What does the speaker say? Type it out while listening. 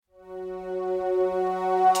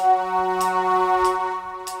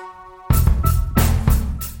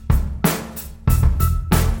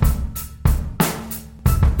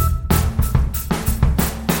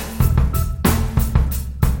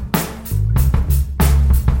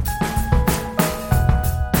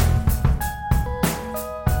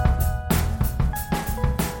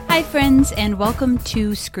Hi friends, and welcome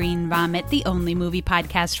to Screen Vomit, the only movie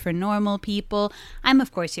podcast for normal people. I'm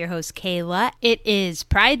of course your host Kayla. It is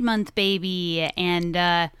Pride Month, baby, and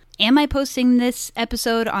am I posting this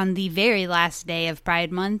episode on the very last day of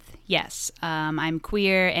Pride Month? Yes, I'm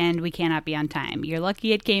queer and we cannot be on time. You're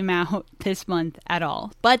lucky it came out this month at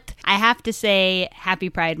all. But I have to say happy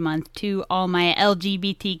Pride Month to all my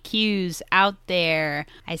LGBTQs out there.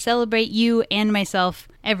 I celebrate you and myself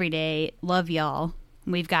every day. Love y'all.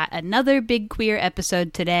 We've got another big queer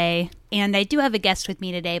episode today, and I do have a guest with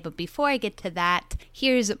me today, but before I get to that,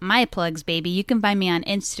 here's my plugs, baby. You can find me on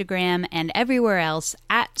Instagram and everywhere else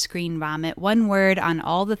at Screen Vomit, one word on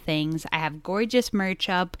all the things. I have gorgeous merch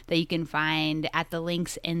up that you can find at the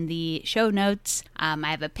links in the show notes. I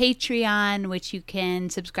have a Patreon, which you can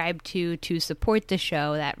subscribe to support the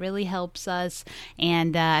show. That really helps us,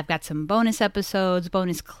 and I've got some bonus episodes,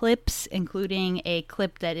 bonus clips, including a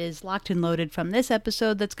clip that is locked and loaded from this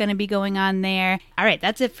episode that's going to be going on there. All right,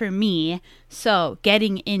 that's it for me. So,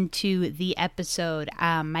 getting into the episode,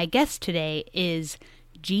 my guest today is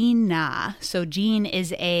Jeen Na. So Jeen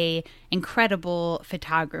is a incredible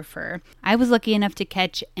photographer. I was lucky enough to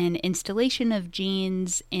catch an installation of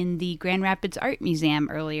Jeen's in the Grand Rapids Art Museum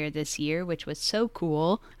earlier this year, which was so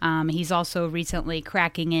cool. He's also recently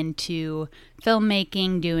cracking into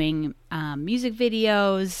filmmaking, doing music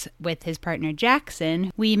videos with his partner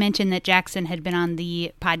Jackson. We mentioned that Jackson had been on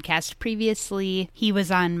the podcast previously. He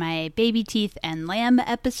was on my Baby Teeth and Lamb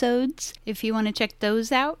episodes, if you want to check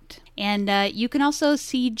those out. And you can also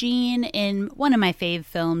see Jeen in one of my fave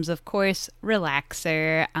films, of course,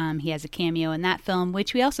 Relaxer. He has a cameo in that film,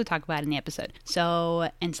 which we also talk about in the episode. So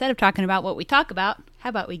instead of talking about what we talk about, how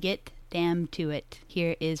about we get damn to it?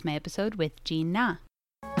 Here is my episode with Jeen Na.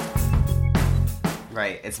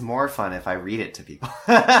 Right. It's more fun if I read it to people.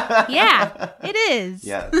 Yeah, it is.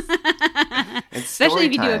 Yes. It's especially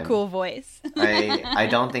if you do a time. cool voice. I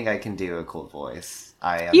don't think I can do a cool voice.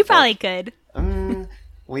 You probably could.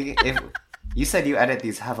 If you said you edit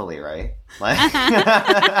these heavily, right? Like,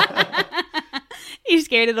 You're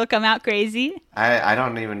scared it'll come out crazy? I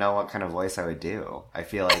don't even know what kind of voice I would do. I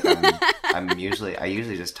feel like I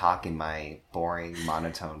usually just talk in my boring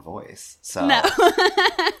monotone voice. So No.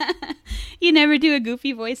 You never do a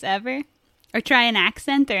goofy voice ever? Or try an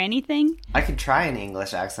accent or anything? I could try an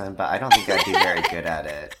English accent, but I don't think I'd be very good at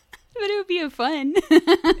it. But it would be fun.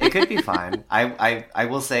 It could be fun. I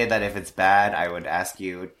will say that if it's bad, I would ask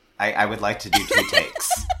you. I would like to do 2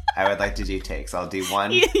 takes. I would like to do takes. I'll do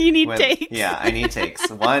one. You need takes. Yeah, I need takes.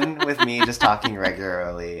 One with me just talking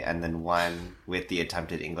regularly, and then one with the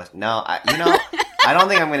attempted English. No, I don't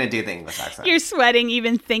think I'm going to do the English accent. You're sweating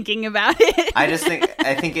even thinking about it. I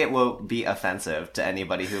think it will be offensive to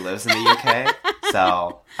anybody who lives in the UK.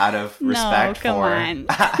 So, out of respect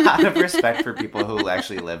out of respect for people who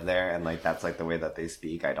actually live there, and like that's like the way that they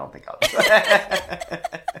speak, I don't think I'll do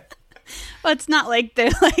it. Well, it's not like they're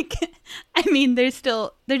like, I mean, they're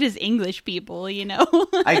just English people, you know?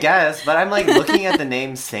 I guess, but I'm like looking at the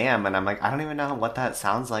name Sam, and I'm like, I don't even know what that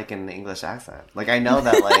sounds like in the English accent. Like, I know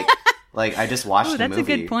that like I just watched a movie that's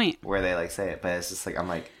a good point. Where they like say it, but it's just like, I'm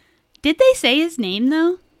like. Did they say his name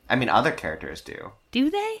though? I mean, other characters do. Do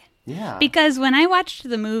they? Yeah. Because when I watched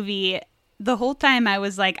the movie, the whole time I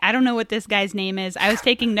was like, I don't know what this guy's name is. I was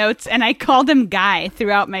taking notes and I called him Guy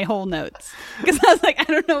throughout my whole notes. Because I was like, I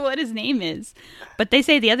don't know what his name is. But they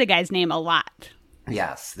say the other guy's name a lot.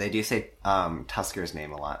 Yes, they do say Tusker's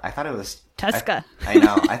name a lot. I thought it was... Tuska. I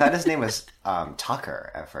know. I thought his name was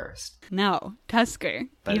Tucker at first. No, Tusker.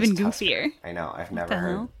 But even it's goofier. Tusker. I know. I've never the heard.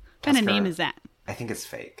 Hell? What kind of name is that? I think it's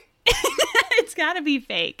fake. It's gotta be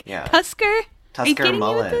fake. Yeah. Tusker? Tusker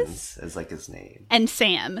Mullins is like his name. And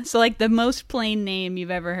Sam. So like the most plain name you've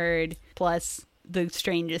ever heard plus the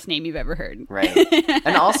strangest name you've ever heard. Right.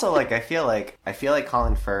 And also like I feel like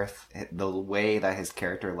Colin Firth, the way that his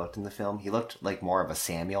character looked in the film, he looked like more of a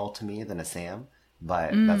Samuel to me than a Sam.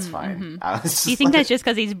 But that's fine. Mm-hmm. I was just Do you think that's just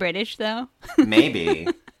because he's British though? Maybe.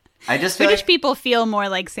 I just feel British like people feel more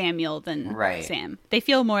like Samuel than Right. Sam. They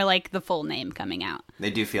feel more like the full name coming out.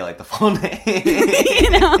 they do feel like the full name.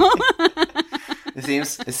 You know?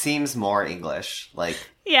 It seems more English, like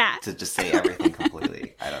Yeah. to just say everything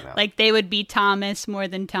completely. I don't know. Like they would be Thomas more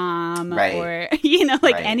than Tom. Right. Or, you know,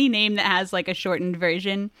 like Right. any name that has like a shortened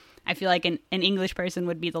version. I feel like an English person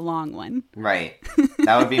would be the long one. Right.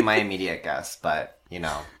 That would be my immediate guess, but, you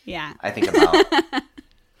know. Yeah. I think about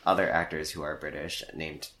other actors who are British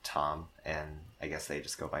named Tom, and I guess they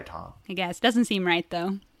just go by Tom. I guess. Doesn't seem right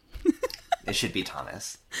though. It should be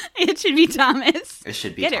Thomas. It should be Thomas. It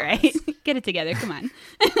should be Get Thomas. it right. Get it together. Come on.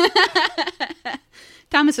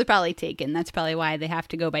 Thomas was probably taken. That's probably why they have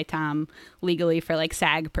to go by Tom legally for like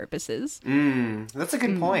SAG purposes. That's a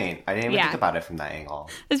good point. I didn't even think about it from that angle.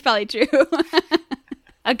 That's probably true.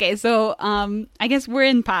 Okay, so I guess we're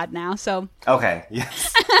in pod now, so... Okay,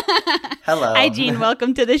 yes. Hello. Hi, Jeen.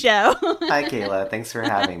 Welcome to the show. Hi, Kayla. Thanks for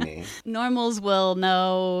having me. Normals will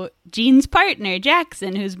know Jeen's partner,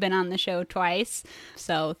 Jackson, who's been on the show twice.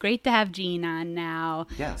 So great to have Jeen on now.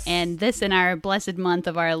 Yes. And this in our blessed month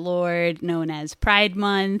of our Lord, known as Pride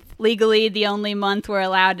Month. Legally, the only month we're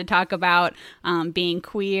allowed to talk about being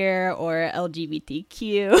queer or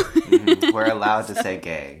LGBTQ. We're allowed to say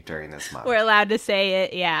gay during this month. We're allowed to say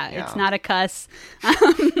it. Yeah. It's not a cuss.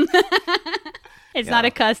 It's not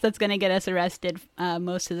a cuss that's going to get us arrested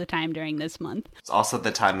most of the time during this month. It's also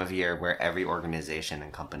the time of year where every organization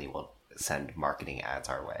and company will send marketing ads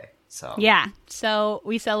our way. So yeah, so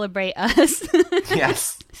we celebrate us.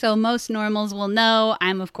 Yes. So most normals will know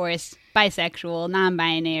I'm, of course, bisexual,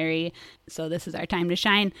 non-binary. So this is our time to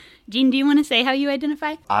shine. Jeen, do you want to say how you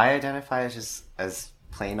identify? I identify as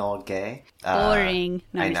plain old gay. Boring.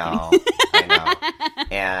 No, I I'm know. just kidding. I know.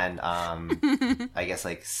 And I guess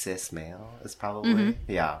like cis male is probably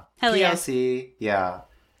Hell yeah. POC, yeah.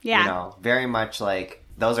 Yeah. You know, very much like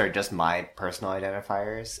those are just my personal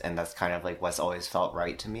identifiers, and that's kind of like what's always felt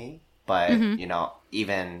right to me. But you know,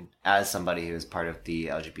 even as somebody who is part of the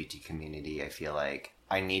LGBT community, I feel like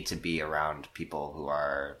I need to be around people who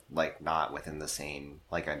are like not within the same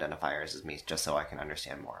like identifiers as me, just so I can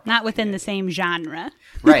understand more. Not within the same genre.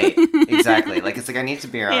 Right, exactly. Like it's like I need to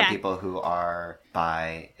be around people who are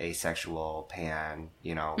bi, asexual, pan,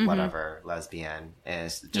 you know, whatever, lesbian,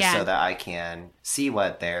 is just so that I can see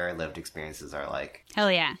what their lived experiences are like.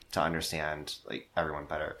 Hell yeah. To understand like everyone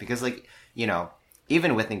better, because like, you know,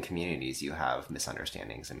 even within communities, you have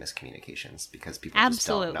misunderstandings and miscommunications because people just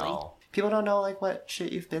don't know. People don't know like what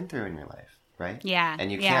shit you've been through in your life, right? Yeah.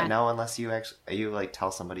 And you can't know unless you like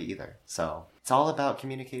tell somebody either. So it's all about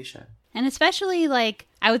communication. And especially, like,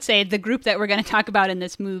 I would say the group that we're going to talk about in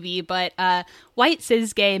this movie, but white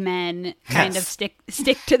cis gay men kind of stick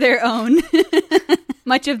to their own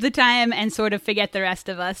much of the time and sort of forget the rest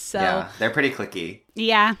of us. So yeah, they're pretty cliquey.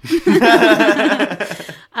 Yeah.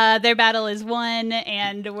 Their battle is won,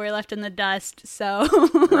 and we're left in the dust. So,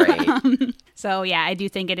 right. So yeah, I do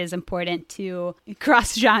think it is important to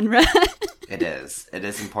cross genre. It is. It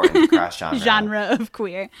is important to cross genre. Genre of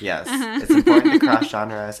queer. Yes. It's important to cross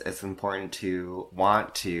genres. It's important to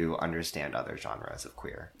want to understand other genres of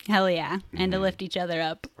queer. Hell yeah. And to lift each other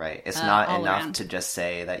up. Right. It's not enough around. to just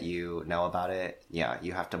say that you know about it. Yeah.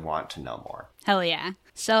 You have to want to know more. Hell yeah.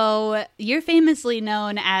 So you're famously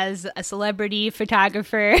known as a celebrity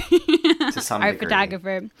photographer. To some art degree.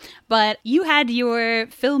 photographer. But you had your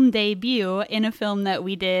film debut in a film that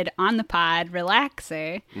we did on the pod,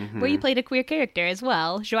 Relaxer, where you played a queer character as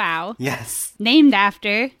well, Joao. Yes. Named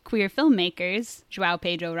after queer filmmakers, Joao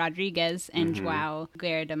Pedro Rodriguez and Joao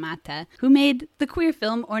Guerra de Mata, who made the queer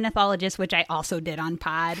film Ornithologist, which I also did on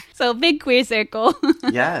pod. So big queer circle.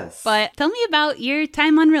 Yes. But tell me about your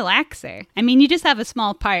time on Relaxer. I mean, you just have a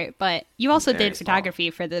small part, but you also Very did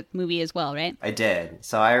photography for the movie as well, right? I did.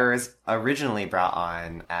 So I was originally brought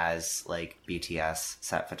on as like BTS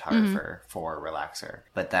set photographer for Relaxer,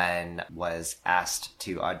 but then was asked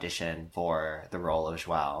to audition for the role of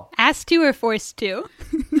Joao. Asked to or forced to?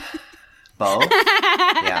 Both.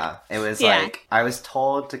 Yeah. It was like, I was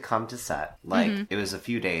told to come to set. Like, it was a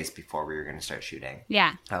few days before we were going to start shooting.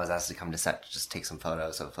 Yeah. I was asked to come to set to just take some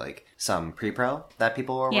photos of like some pre-pro that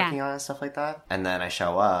people were working on and stuff like that. And then I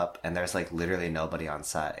show up and there's like literally nobody on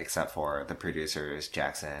set except for the producers,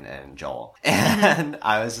 Jackson and Joel. And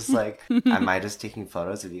I was just like, am I just taking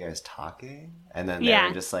photos of you guys talking? And then they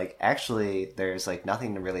were just like, actually, there's like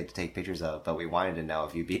nothing really to take pictures of, but we wanted to know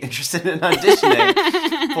if you'd be interested in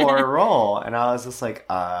auditioning for a role. And I was just like,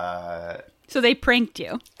 So they pranked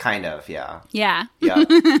you. kind of, yeah. Yeah. Yeah.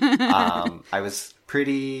 I was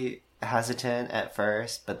pretty hesitant at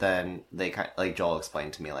first, but then they like Joel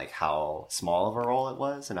explained to me like how small of a role it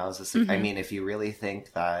was, and I was just like, I mean, if you really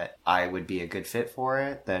think that I would be a good fit for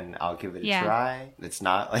it, then I'll give it a try. It's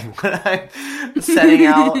not like what I'm setting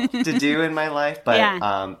out to do in my life,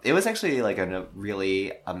 but it was actually like a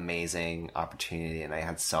really amazing opportunity, and I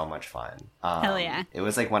had so much fun. Hell yeah. It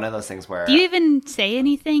was like one of those things where Do you even say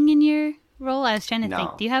anything in your role? I was trying to No.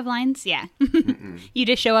 think. Do you have lines? Yeah. You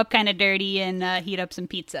just show up kind of dirty and heat up some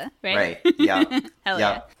pizza, right? Right. Yeah. Hell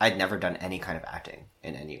yeah. I'd never done any kind of acting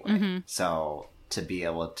in any way. So to be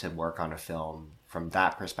able to work on a film from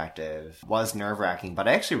that perspective was nerve-wracking, but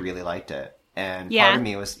I actually really liked it. And Yeah. part of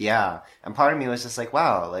me was, and part of me was just like,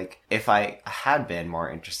 wow, like if I had been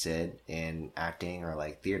more interested in acting or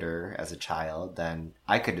like theater as a child, then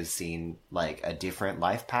I could have seen like a different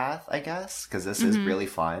life path, I guess, because this is really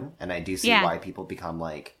fun. And I do see why people become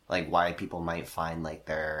like why people might find like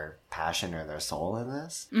their passion or their soul in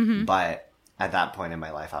this. But at that point in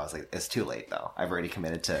my life, I was like, it's too late, though. I've already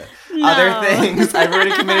committed to other things. I've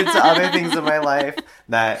already committed to other things in my life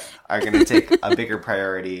that are going to take a bigger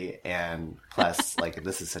priority. And plus, like,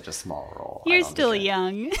 this is such a small role. You're still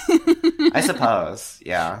young. I suppose,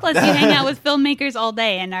 yeah. Plus, you hang out with filmmakers all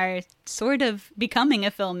day and are sort of becoming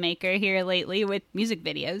a filmmaker here lately with music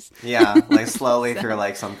videos. Yeah, like slowly through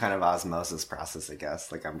like some kind of osmosis process, I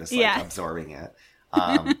guess. Like, I'm just like absorbing it.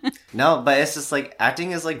 No, but it's just like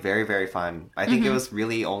acting is like very, very fun. I think it was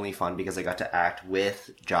really only fun because I got to act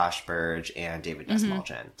with Josh Burge and David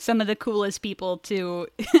Desmalchin. Some of the coolest people to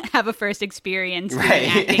have a first experience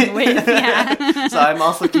acting with. Yeah. So I'm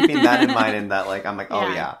also keeping that in mind, and that like I'm like, oh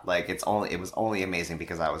yeah, like it was only amazing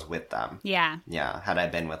because I was with them. Yeah. Yeah. Had I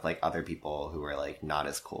been with like other people who were like not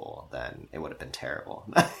as cool, then it would have been terrible.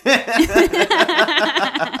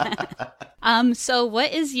 So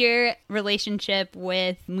what is your relationship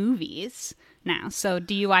with movies now? So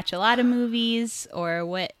do you watch a lot of movies, or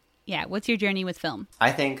what's your journey with film?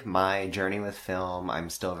 I think my journey with film, I'm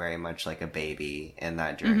still very much like a baby in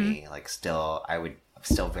that journey. Like I would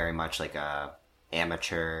still very much like a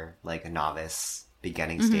amateur, like a novice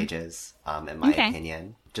beginning stages, in my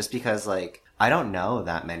opinion. Just because like, I don't know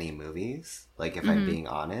that many movies. Like if I'm being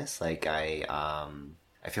honest, like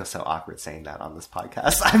I feel so awkward saying that on this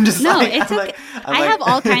podcast. I'm just it's okay. I have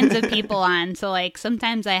all kinds of people on. So like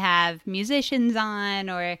sometimes I have musicians on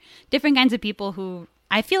or different kinds of people who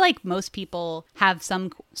I feel like most people have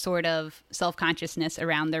some sort of self-consciousness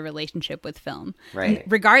around their relationship with film, right?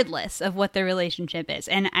 Regardless of what their relationship is.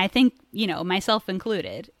 And I think, myself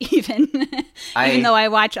included, even though I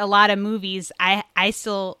watch a lot of movies, I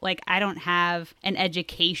still like, I don't have an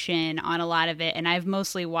education on a lot of it. And I've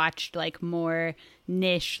mostly watched like more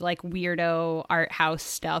niche, like weirdo art house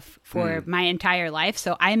stuff for my entire life.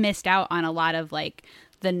 So I missed out on a lot of like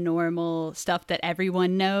the normal stuff that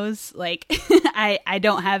everyone knows. Like I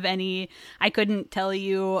don't have any, I couldn't tell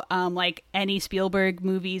you like any Spielberg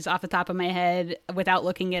movies off the top of my head without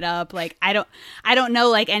looking it up. Like I don't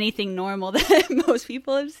know like anything normal that most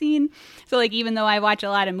people have seen. So like even though I watch a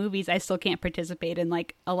lot of movies, I still can't participate in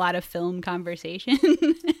like a lot of film conversation.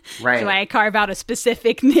 Right. So I carve out a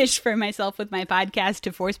specific niche for myself with my podcast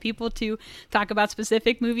to force people to talk about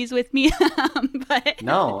specific movies with me. But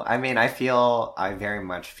no, I mean, I very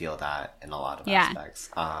much feel that in a lot of aspects.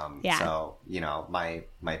 So,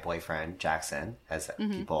 my boyfriend, Jackson, as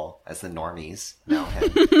people, as the normies know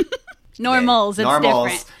him. Normals, it's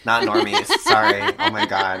normals, different. Not normies. Sorry. Oh my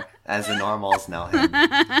God. As the normals know him.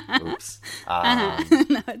 Oops. No,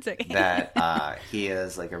 it's okay. That he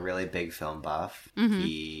is like a really big film buff.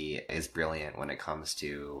 He is brilliant when it comes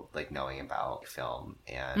to like knowing about film,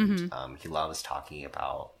 and he loves talking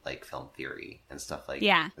about like film theory and stuff like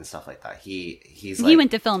that. He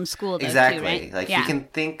went to film school though, exactly too, right? like he can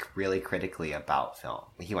think really critically about film.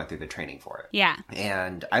 He went through the training for it. Yeah.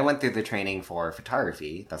 And I went through the training for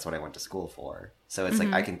photography. That's what I went to school for. So it's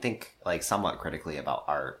like I can think like somewhat critically about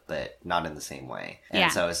art, but not in the same way.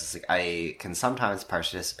 And so it's just like I can sometimes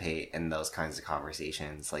participate in those kinds of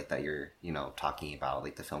conversations like that you're, talking about,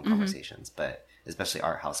 like the film conversations, but especially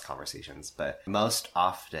art house conversations. But most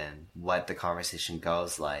often what the conversation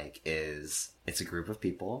goes like is it's a group of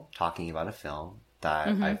people talking about a film that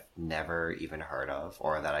I've never even heard of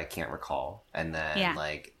or that I can't recall. And then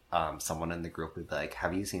like someone in the group would be like,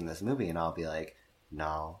 have you seen this movie? And I'll be like,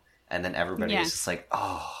 no. And then everybody is just like,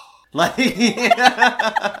 oh, like,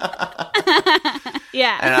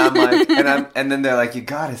 yeah. And I'm like, and then they're like, you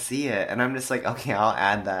gotta see it. And I'm just like, okay, I'll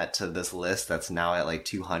add that to this list that's now at like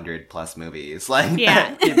 200 plus movies, like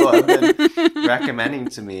that people have been recommending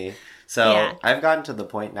to me. So I've gotten to the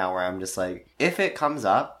point now where I'm just like, if it comes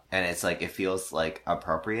up and it's like, it feels like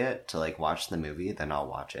appropriate to like watch the movie, then I'll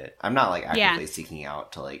watch it. I'm not like actively seeking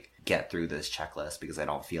out to like get through this checklist because I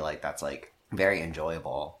don't feel like that's like very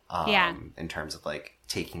enjoyable in terms of like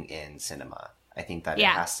taking in cinema. I think that it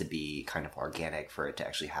has to be kind of organic for it to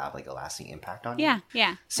actually have like a lasting impact on you.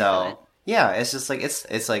 Yeah. So it's just like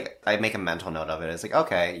it's like I make a mental note of it. It's like,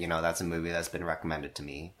 okay, that's a movie that's been recommended to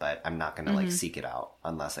me, but I'm not gonna like seek it out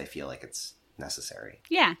unless I feel like it's necessary.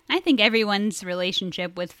 Yeah, I think everyone's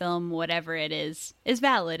relationship with film, whatever it is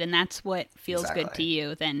valid, and that's what feels good to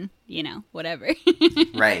you. Then whatever.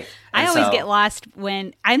 Right. I always get lost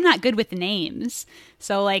when I'm not good with names.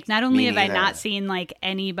 So like, not only have I not seen like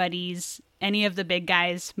anybody's any of the big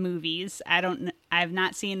guys' movies. I've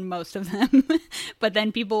not seen most of them, but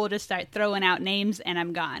then people will just start throwing out names and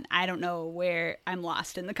I'm gone. I don't know where I'm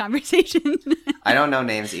lost in the conversation. I don't know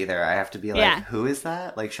names either. I have to be like, who is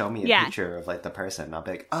that? Like, show me a picture of like the person. I'll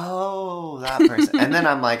be like, oh, that person. And then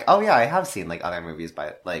I'm like, oh yeah, I have seen like other movies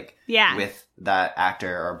by like, with that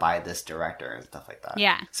actor or by this director and stuff like that.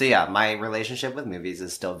 Yeah. So yeah, my relationship with movies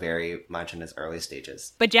is still very much in its early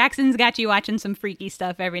stages. But Jackson's got you watching some freaky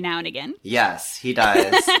stuff every now and again. Yes, he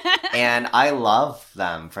does. And I love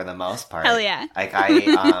them for the most part. Hell yeah. Like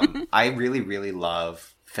I really, really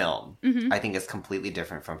love film. I think it's completely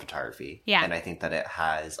different from photography. Yeah. And I think that it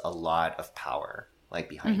has a lot of power like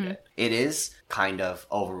behind it. It is kind of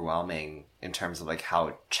overwhelming in terms of like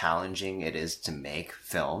how challenging it is to make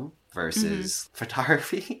film versus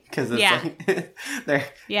photography, because it's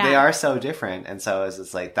like they are so different. And so it's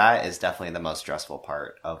just like that is definitely the most stressful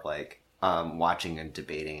part of like watching and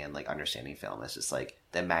debating and like understanding film. Is just like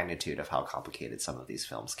the magnitude of how complicated some of these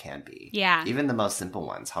films can be. Yeah. Even the most simple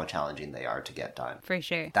ones, how challenging they are to get done. For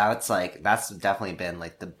sure. That's definitely been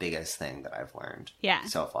like the biggest thing that I've learned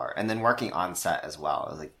so far. And then working on set as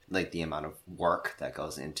well, like the amount of work that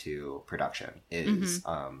goes into production is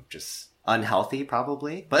just unhealthy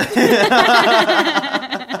probably,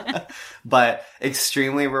 but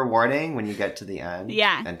extremely rewarding when you get to the end.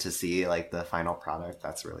 Yeah. And to see like the final product,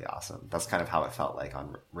 that's really awesome. That's kind of how it felt like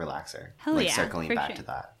on Relaxer. Hell like yeah, circling back to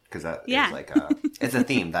that. Because that is like it's a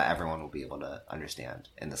theme that everyone will be able to understand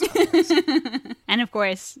in this context. And of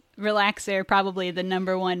course, Relaxer, probably the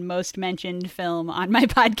number one most mentioned film on my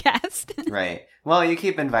podcast. Right. Well, you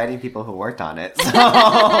keep inviting people who worked on it, so...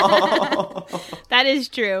 That is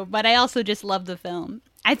true, but I also just love the film.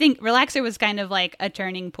 I think Relaxer was kind of like a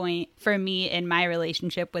turning point for me in my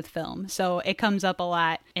relationship with film. So it comes up a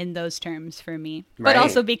lot in those terms for me. Right. But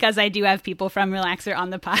also because I do have people from Relaxer on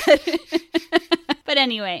the pod. But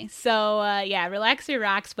anyway, so Relaxer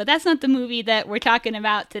rocks, but that's not the movie that we're talking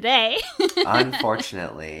about today.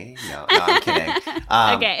 Unfortunately. No, I'm kidding.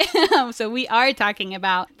 Okay, so we are talking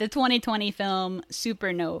about the 2020 film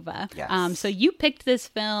Supernova. Yes. So you picked this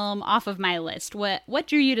film off of my list. What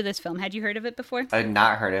drew you to this film? Had you heard of it before? I had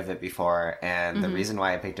not heard of it before, and the reason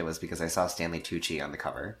why I picked it was because I saw Stanley Tucci on the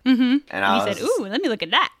cover. And you said, ooh, let me look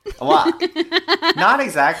at that. Well, not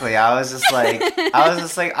exactly. I was just like,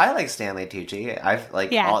 I like Stanley Tucci. I've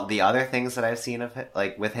all the other things that I've seen of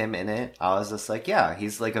like with him in it, I was just like, yeah,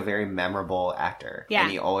 he's like a very memorable actor. Yeah.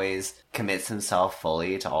 And he always commits himself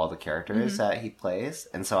fully to all the characters that he plays.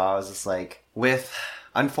 And so I was just like,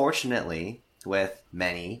 unfortunately, with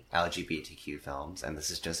many LGBTQ films, and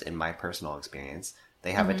this is just in my personal experience,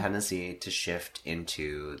 they have a tendency to shift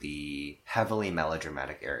into the heavily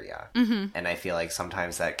melodramatic area. And I feel like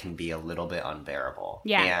sometimes that can be a little bit unbearable.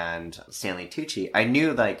 Yeah. And Stanley Tucci, I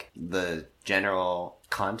knew like the general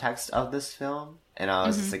context of this film, and I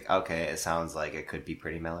was just like, okay, it sounds like it could be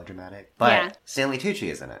pretty melodramatic. But Stanley Tucci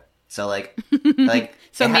is in it. So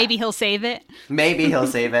so maybe he'll save it. Maybe he'll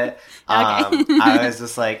save it. I was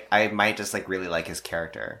just like, I might just like really like his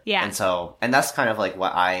character. Yeah. And that's kind of like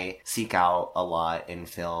what I seek out a lot in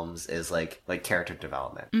films is like character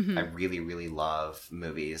development. I really, really love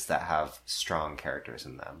movies that have strong characters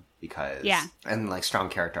in them and like strong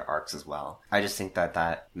character arcs as well. I just think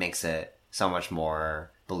that makes it so much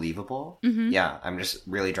more believable. Yeah, I'm just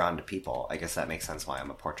really drawn to people. I guess that makes sense why I'm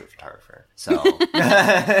a portrait photographer. So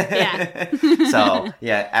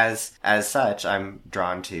as such, I'm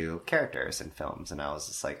drawn to characters in films, and I was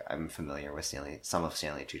just like, I'm familiar with some of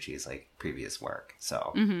Stanley Tucci's like previous work,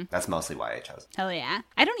 so that's mostly why I chose it. Hell yeah.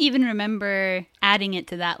 I don't even remember adding it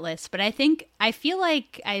to that list, but I feel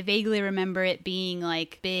like I vaguely remember it being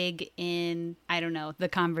like big in, I don't know, the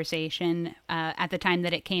conversation at the time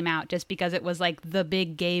that it came out, just because it was like the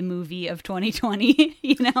big gay movie of 2020,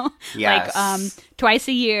 you know? Yes. Like twice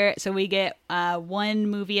a year, so we get one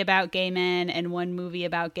movie about gay men and one movie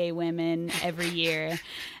about gay women every year.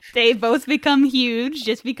 They both become huge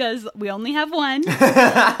just because we only have one.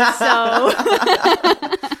 So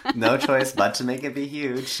no choice but to make it be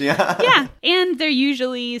huge. Yeah. Yeah. And they're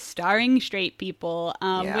usually starring straight people,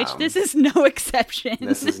 which this is no exception.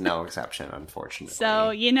 This is no exception, unfortunately. So,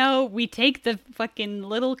 you know, we take the fucking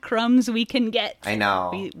little crumbs we can get. I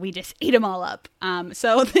know. We just eat them all up.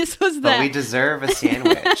 So this was But we deserve a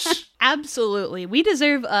sandwich. Absolutely. We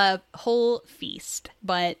deserve a whole feast,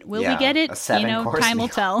 but will we get it? Time will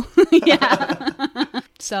tell. Yeah.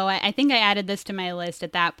 So I think I added this to my list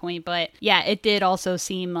at that point, but yeah, it did also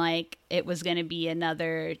seem like it was going to be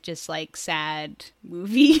another just like sad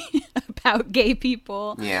movie about gay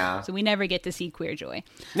people. Yeah. So we never get to see Queer Joy.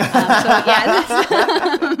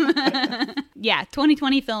 Yeah.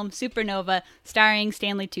 2020 film Supernova, starring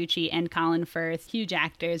Stanley Tucci and Colin Firth. Huge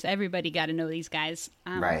actors. Everybody got to know these guys.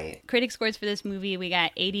 Right. Critic scores for this movie, we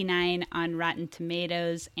got 89 on Rotten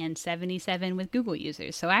Tomatoes and 77 with Google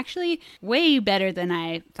users. So actually way better than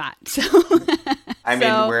I thought. So I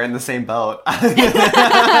mean, we're in the same boat.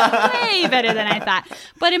 Way better than I thought.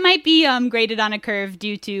 But it might be graded on a curve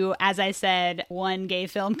due to, as I said, one gay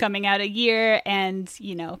film coming out a year, and,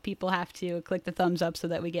 people have to click the thumbs up so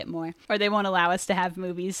that we get more. Or they won't allow us to have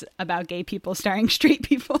movies about gay people starring straight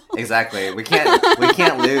people. Exactly. We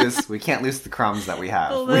can't lose the crumbs that we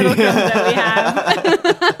have. The little crumbs that we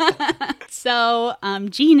have. So,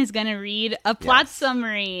 Jeen is going to read a plot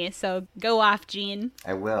summary. So go off, Jeen.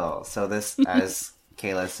 I will. So this, as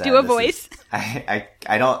Kayla said, do a voice. I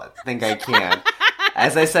don't think I can.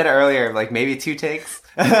 As I said earlier, like maybe 2 takes.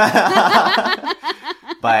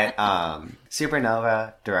 But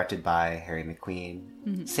Supernova, directed by Harry McQueen.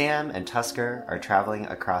 Mm-hmm. Sam and Tusker are traveling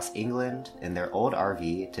across England in their old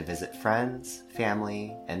RV to visit friends,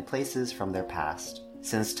 family, and places from their past.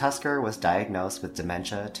 Since Tusker was diagnosed with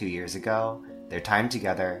dementia 2 years ago, their time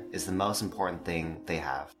together is the most important thing they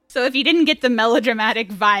have. So if you didn't get the melodramatic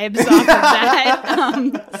vibes off of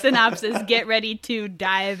that synopsis, get ready to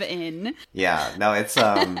dive in. Yeah, no, it's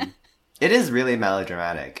it is really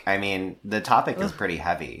melodramatic. I mean, the topic is pretty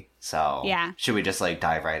heavy. So yeah. Should we just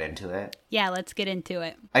dive right into it? Yeah, let's get into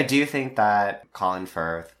it. I do think that Colin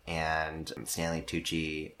Firth and Stanley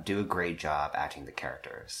Tucci do a great job acting the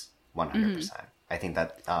characters. 100%. Mm-hmm. I think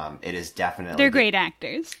that it is definitely... They're great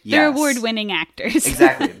actors. Yes. They're award-winning actors.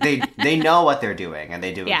 Exactly. They know what they're doing, and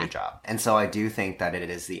they do a good job. And so I do think that it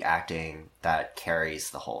is the acting that carries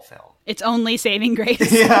the whole film. It's only saving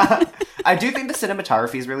grace. Yeah. I do think the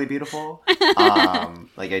cinematography is really beautiful. I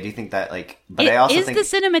do think that, but I also think...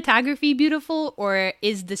 Is the cinematography beautiful, or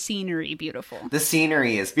is the scenery beautiful? The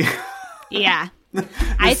scenery is beautiful. Yeah.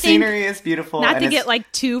 The scenery is beautiful. Not to get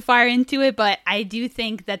too far into it, but I do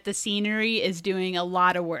think that the scenery is doing a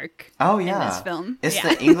lot of work. Oh yeah, in this film. It's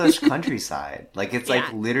the English countryside. It's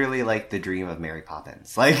literally the dream of Mary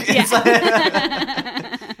Poppins.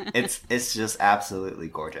 It's just absolutely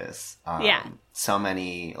gorgeous. So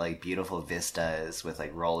many beautiful vistas with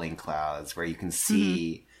rolling clouds where you can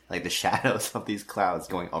see the shadows of these clouds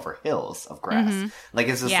going over hills of grass. Mm-hmm.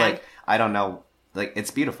 It's just I don't know.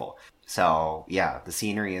 It's beautiful. So, yeah, the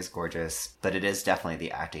scenery is gorgeous, but it is definitely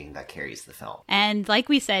the acting that carries the film. And like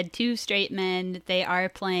we said, 2 straight men, they are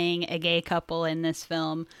playing a gay couple in this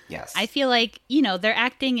film. Yes. I feel their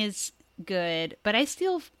acting is good, but I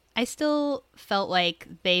still felt like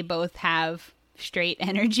they both have straight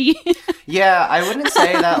energy. Yeah, I wouldn't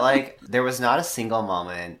say that, there was not a single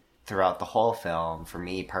moment throughout the whole film, for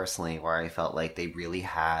me personally, where I felt like they really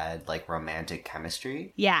had romantic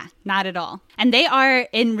chemistry. Yeah, not at all. And they are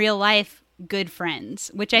in real life good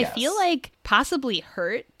friends, which I feel possibly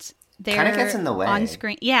hurt. Kind of gets in the way on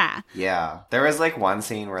screen. Yeah. Yeah. There was one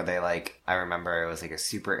scene where they I remember it was a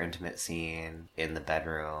super intimate scene in the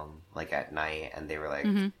bedroom at night, and they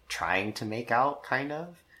were trying to make out kind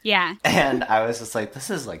of. Yeah. And I was just this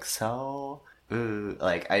is so. Ooh,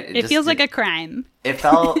 it feels like a crime. It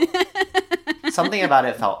felt something about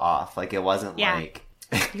it felt off. It wasn't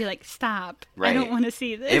you're stop. Right. I don't want to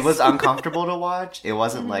see this. It was uncomfortable to watch. It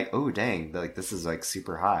wasn't oh dang, this is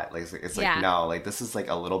super hot. It's no, this is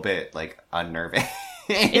a little bit unnerving.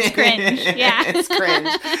 It's cringe. Yeah. It's cringe.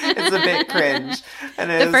 It's a bit cringe. And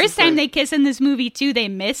the first time they kiss in this movie too, they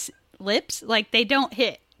miss lips. They don't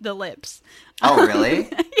hit the lips. Oh, really?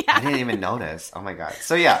 Yeah. I didn't even notice. Oh my god.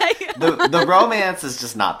 So yeah, the romance is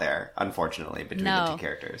just not there, unfortunately, between the 2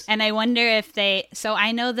 characters. And I wonder if so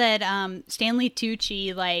I know that Stanley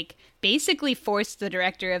Tucci basically forced the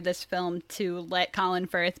director of this film to let Colin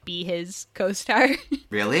Firth be his co-star.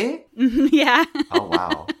 Really? Yeah. Oh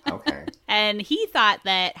wow. Okay. And he thought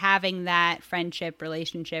that having that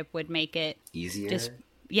relationship would make it easier.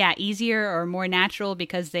 Easier or more natural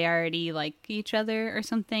because they already like each other or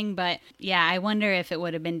something. But yeah, I wonder if it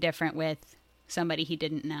would have been different with somebody he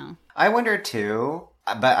didn't know. I wonder too.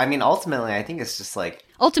 But I mean, ultimately, I think it's just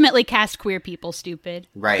ultimately cast queer people, stupid.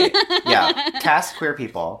 Right. Yeah. Cast queer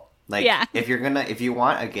people. If you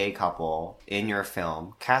want a gay couple in your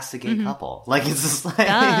film, cast a gay couple. It's just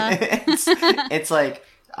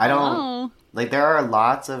I don't... Like, there are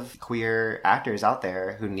lots of queer actors out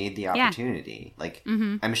there who need the opportunity. Yeah. Like,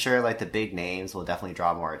 I'm sure, like, the big names will definitely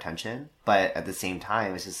draw more attention. But at the same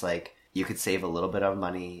time, it's just, like, you could save a little bit of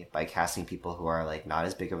money by casting people who are, like, not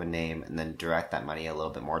as big of a name and then direct that money a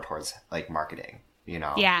little bit more towards, like, marketing. You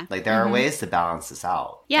know? Yeah. Like, there are ways to balance this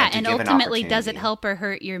out. Yeah, and ultimately, does it help or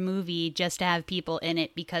hurt your movie just to have people in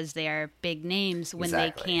it because they are big names when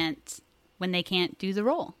they can't do the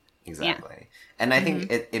role? Exactly. Yeah. And I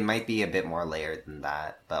think it might be a bit more layered than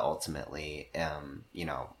that, but ultimately, you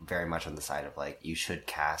know, very much on the side of, like, you should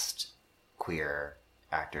cast queer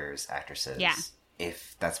actors, actresses,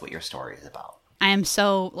 if that's what your story is about. I am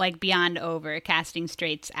so, like, beyond over casting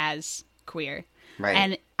straights as queer. Right.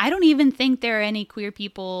 And I don't even think there are any queer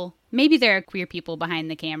people. Maybe there are queer people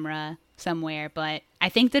behind the camera somewhere, but I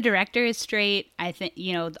think the director is straight. I think,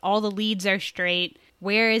 you know, all the leads are straight.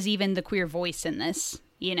 Where is even the queer voice in this,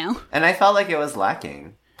 you know? And I felt like it was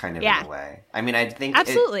lacking, kind of, in a way. I mean, I think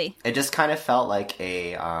absolutely. It just kind of felt like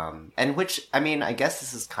a, and which, I mean, I guess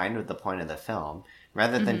this is kind of the point of the film.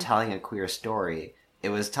 Rather than telling a queer story, it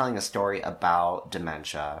was telling a story about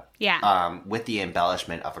dementia. Yeah. With the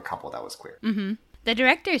embellishment of a couple that was queer. Mm-hmm. The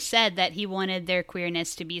director said that he wanted their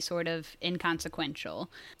queerness to be sort of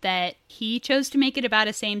inconsequential, that he chose to make it about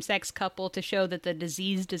a same-sex couple to show that the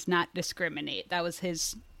disease does not discriminate. That was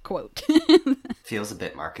his quote. Feels a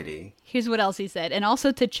bit markety. Here's what else he said. And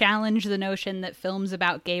also to challenge the notion that films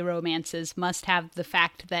about gay romances must have the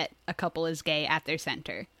fact that a couple is gay at their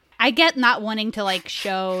center. I get not wanting to, like,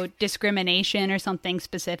 show discrimination or something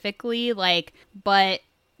specifically, like, but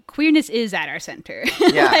queerness is at our center.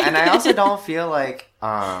 Yeah, like, and I also don't feel like,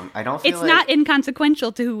 it's not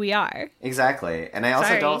inconsequential to who we are. Exactly. And I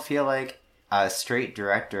also don't feel like a straight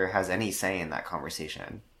director has any say in that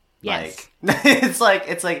conversation. Yes. Like,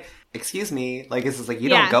 it's like, excuse me, like, it's just like, you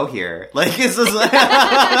don't go here. Like, it's just like,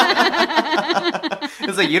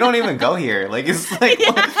 it's like, you don't even go here. Like, it's like,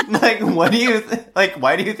 what do you, like,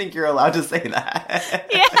 why do you think you're allowed to say that?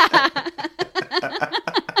 Yeah.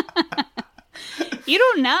 You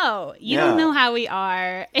don't know. You don't know how we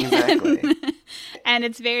are. Exactly. And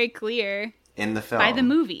it's very clear in the film. By the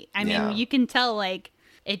movie. I mean, you can tell, like,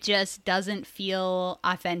 it just doesn't feel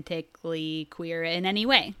authentically queer in any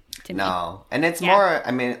way to me. No. And it's more,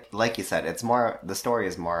 I mean, like you said, it's more, the story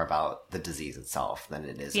is more about the disease itself than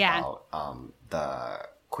it is about the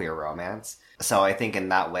queer romance. So I think in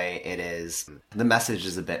that way it is, the message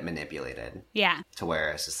is a bit manipulated. Yeah. To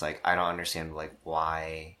where it's just like, I don't understand, like,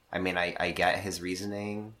 why. I mean, I get his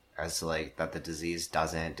reasoning as to, like, that the disease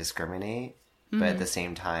doesn't discriminate. But at the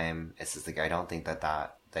same time, it's just like, I don't think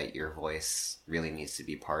that your voice really needs to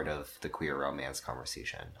be part of the queer romance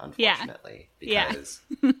conversation, unfortunately. Because,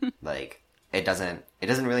 like, it doesn't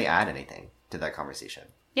really add anything to that conversation.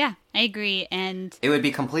 Yeah, I agree. And it would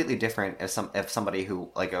be completely different if somebody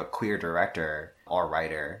who, like, a queer director or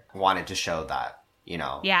writer wanted to show that, you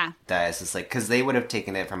know? Yeah. That it's just like, because they would have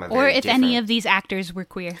taken it from a very different... any of these actors were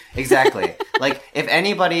queer. Exactly. Like, if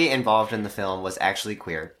anybody involved in the film was actually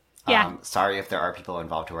queer... Yeah. Sorry if there are people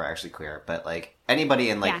involved who are actually queer, but, like,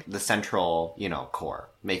 anybody in, like, the central, you know,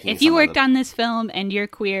 core making. If you worked on this film and you're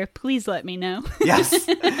queer, please let me know. Yes.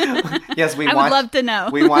 Yes, I would love to know.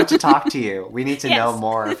 We want to talk to you. We need to know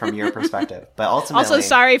more from your perspective. But ultimately... Also,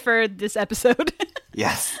 sorry for this episode.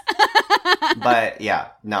 Yes. But, yeah.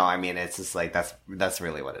 No, I mean, it's just, like, that's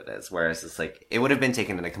really what it is. Whereas it's, like, it would have been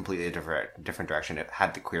taken in a completely different direction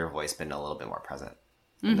had the queer voice been a little bit more present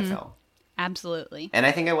in the film. Absolutely. And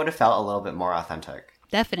I think it would have felt a little bit more authentic.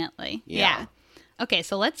 Definitely. Yeah. Okay,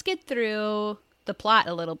 so let's get through the plot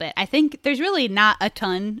a little bit. I think there's really not a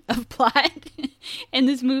ton of plot in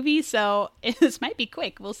this movie, so this might be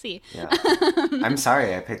quick. We'll see. Yeah. I'm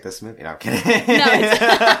sorry I picked this movie. No, I'm kidding.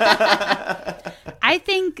 I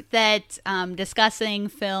think that discussing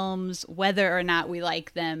films, whether or not we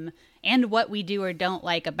like them, and what we do or don't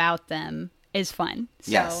like about them is fun.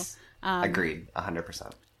 So, yes. Agreed.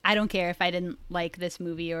 100%. I don't care if I didn't like this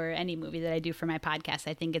movie or any movie that I do for my podcast.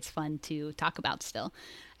 I think it's fun to talk about still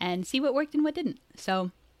and see what worked and what didn't. So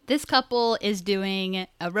this couple is doing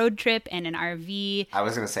a road trip and an RV. I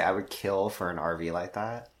was going to say, I would kill for an RV like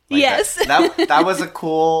that. Like yes. That was a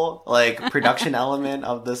cool, like, production element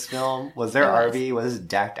of this film. Was their RV was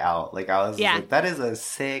decked out. Like, I was like, that is a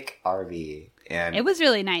sick RV. And it was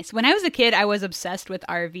really nice. When I was a kid, I was obsessed with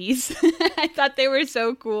RVs. I thought they were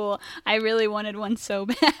so cool. I really wanted one so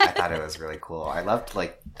bad. I thought it was really cool.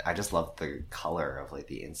 I just loved the color of, like,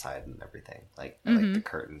 the inside and everything. Like, like the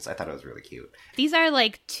curtains. I thought it was really cute. These are,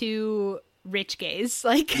 like, two rich gays.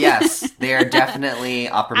 Like, yes, they are definitely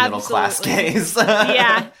upper middle class gays.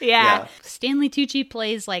 yeah. Stanley Tucci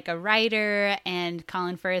plays like a writer, and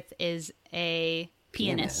Colin Firth is a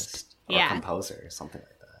pianist. Or composer, something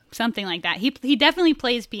like that. Something like that. He definitely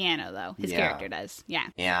plays piano, though. His character does. Yeah.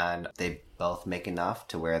 And they both make enough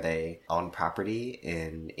to where they own property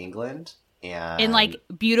in England. And in like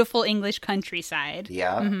beautiful English countryside.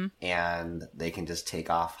 Yeah. Mm-hmm. And they can just take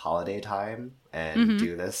off holiday time and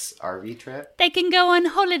do this RV trip. They can go on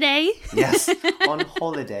holiday. Yes, on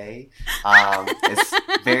holiday. It's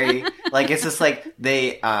very like, it's just like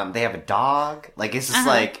they have a dog. Like, it's just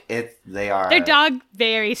like their dog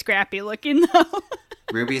very scrappy looking though.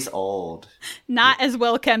 Ruby's old. Not as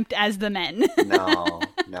well kept as the men.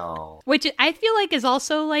 No. Which I feel like is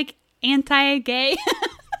also like anti-gay.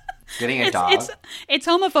 Getting a dog. It's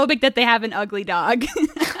homophobic that they have an ugly dog.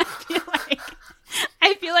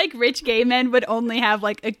 I feel like rich gay men would only have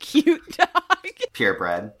like a cute dog.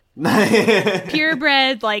 Purebred.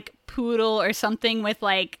 Purebred, like poodle or something with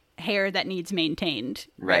like hair that needs maintained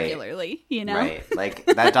regularly, you know? Right. Like,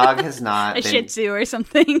 that dog has not a Shih Tzu or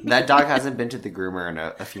something. That dog hasn't been to the groomer in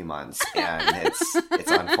a few months, and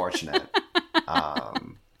it's unfortunate.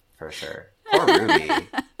 For sure. Poor Ruby.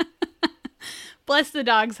 Bless the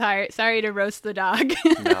dog's heart. Sorry to roast the dog.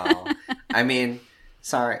 No. I mean,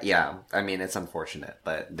 sorry. Yeah. I mean, it's unfortunate,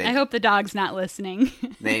 but I hope the dog's not listening.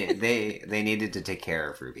 They needed to take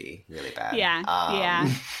care of Ruby really bad.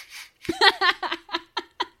 Yeah.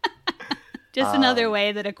 Just another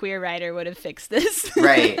way that a queer writer would have fixed this.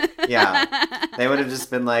 Right. Yeah. They would have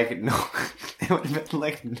just been like, no. They would have been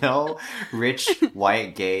like, no rich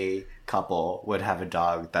white gay couple would have a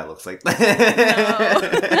dog that looks like that.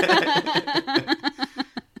 No.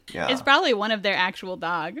 Yeah. It's probably one of their actual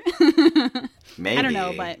dog. Maybe. I don't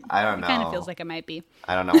know, but I don't know. It kind of feels like it might be.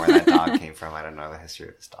 I don't know where that dog came from. I don't know the history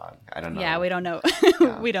of this dog. I don't know. Yeah, we don't know.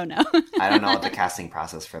 Yeah. We don't know. I don't know what the casting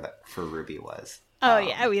process for Ruby was. Oh,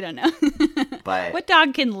 yeah, we don't know. But what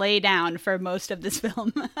dog can lay down for most of this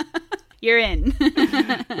film? You're in.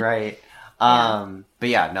 Right. But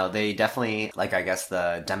yeah, no, they definitely, like, I guess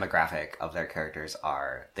the demographic of their characters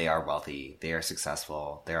they are wealthy, they are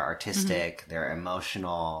successful, they're artistic, they're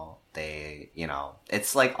emotional,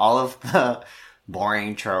 it's like all of the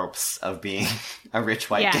boring tropes of being a rich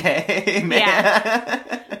white gay man.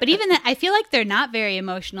 Yeah. But even that, I feel like they're not very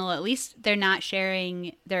emotional. At least they're not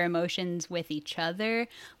sharing their emotions with each other.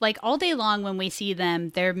 Like, all day long when we see them,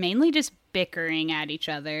 they're mainly just bickering at each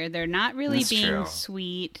other. They're not really being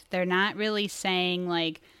sweet. They're not really saying,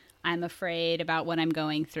 like, I'm afraid about what I'm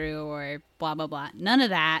going through or blah, blah, blah. None of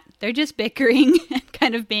that. They're just bickering and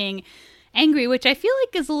kind of being angry, which I feel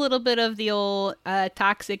like is a little bit of the old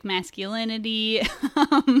toxic masculinity.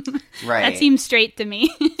 Right. That seems straight to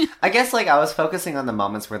me. I guess, like, I was focusing on the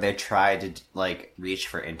moments where they tried to, like, reach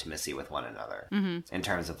for intimacy with one another. In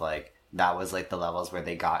terms of, like, that was, like, the levels where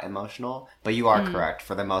they got emotional. But you are correct.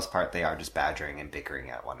 For the most part, they are just badgering and bickering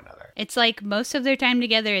at one another. It's like most of their time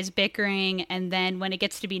together is bickering, and then when it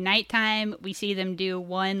gets to be nighttime, we see them do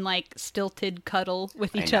one, like, stilted cuddle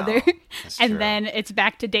with each other. And then it's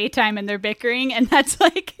back to daytime and they're bickering, and that's,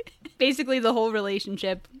 like, basically the whole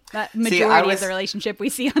relationship. Majority of the relationship we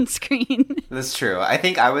see on screen. That's true. I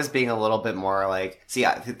think I was being a little bit more like,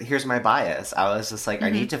 here's my bias. I was just like, I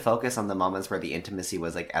need to focus on the moments where the intimacy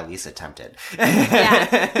was, like, at least attempted.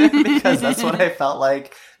 Yeah. Because that's what I felt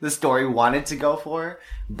like the story wanted to go for.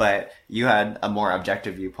 But you had a more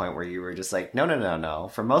objective viewpoint where you were just like, no.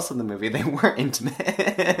 For most of the movie, they weren't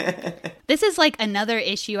intimate. This is like another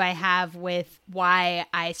issue I have with why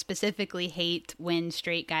I specifically hate when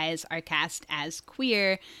straight guys are cast as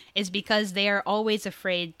queer, is because they are always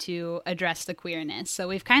afraid to address the queerness. So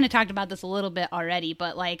we've kind of talked about this a little bit already,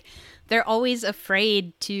 but, like, they're always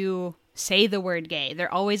afraid to say the word gay.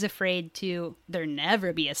 They're always afraid to, there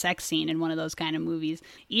never be a sex scene in one of those kind of movies.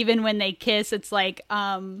 Even when they kiss, it's like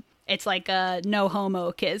a no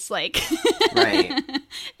homo kiss. Like, right.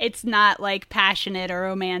 It's not like passionate or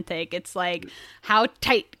romantic. It's like, how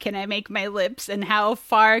tight can I make my lips and how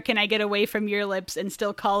far can I get away from your lips and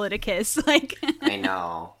still call it a kiss? Like, I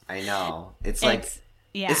know. It's like,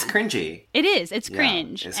 it's cringy. It is. It's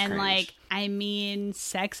cringe. It's and cringe. Like, I mean,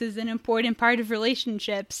 sex is an important part of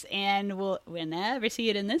relationships, and we'll never see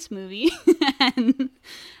it in this movie.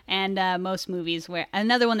 and most movies where,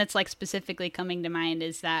 another one that's, like, specifically coming to mind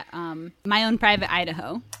is that My Own Private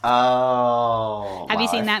Idaho. Oh. Have you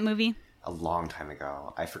seen that movie? A long time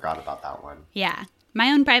ago. I forgot about that one. Yeah.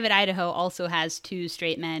 My Own Private Idaho also has 2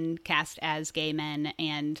 straight men cast as gay men,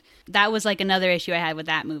 and that was, like, another issue I had with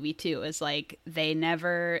that movie, too, is, like, they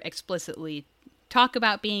never explicitly talk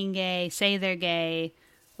about being gay, say they're gay.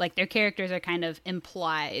 like, their characters are kind of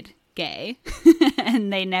implied gay.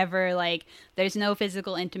 And they never, like, there's no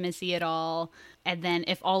physical intimacy at all. And then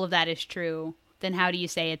if all of that is true, then how do you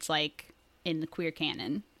say it's, like, in the queer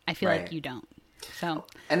canon? I feel like you don't. So,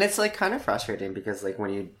 and it's, like, kind of frustrating because, like,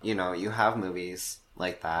 when you have movies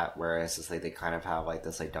like that where it's just, like, they kind of have, like,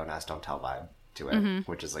 this, like, don't ask, don't tell vibe to it,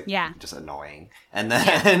 which is, like, just annoying. And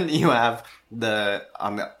then you have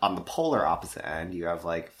on the polar opposite end, you have,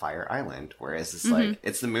 like, Fire Island, where it's just, like,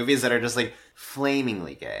 it's the movies that are just, like,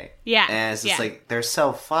 flamingly gay. Yeah. And it's just, like, they're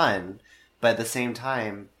so fun, but at the same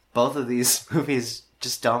time, both of these movies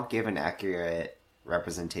just don't give an accurate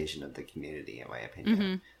representation of the community, in my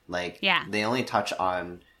opinion. Like, they only touch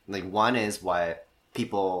on, like, one is what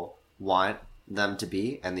people want them to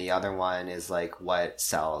be, and the other one is, like, what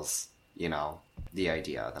sells, you know, the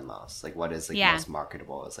idea the most. Like, what is, like, most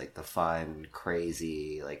marketable is, like, the fun,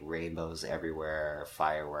 crazy, like, rainbows everywhere,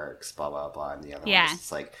 fireworks, blah, blah, blah. And the other one is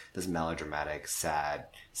just, like, this melodramatic, sad,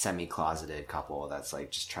 semi-closeted couple that's,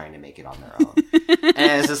 like, just trying to make it on their own.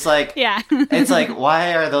 And it's just, like, it's, like,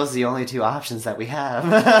 why are those the only two options that we have?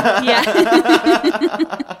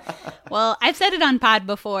 Well, I've said it on pod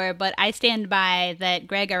before, but I stand by that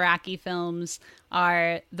Greg Araki films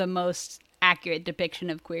are the most accurate depiction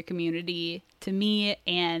of queer community to me,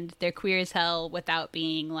 and they're queer as hell without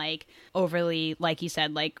being, like, overly, like you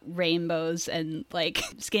said, like, rainbows and, like,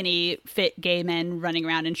 skinny fit gay men running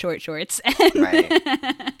around in short shorts,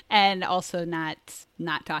 and, and also not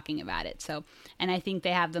talking about it. So, and I think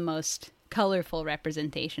they have the most colorful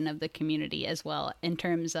representation of the community as well, in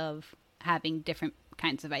terms of having different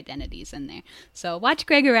kinds of identities in there. So watch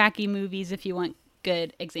Greg Araki movies if you want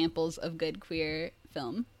good examples of good queer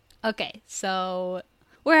film. Okay, so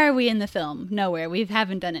where are we in the film? Nowhere. We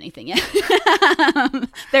haven't done anything yet.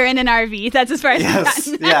 They're in an RV. That's as far as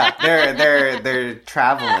we've gotten. They're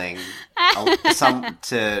traveling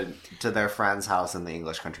to their friend's house in the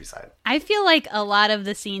English countryside. I feel like a lot of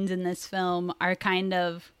the scenes in this film are kind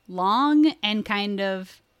of long and kind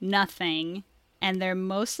of nothing, and they're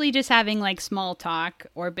mostly just having, like, small talk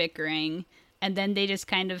or bickering, and then they just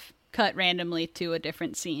kind of cut randomly to a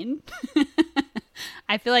different scene.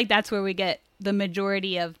 I feel like that's where we get the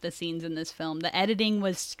majority of the scenes in this film. The editing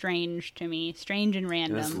was strange to me. Strange and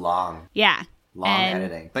random. It was long. Yeah. Long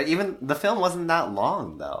editing. But even the film wasn't that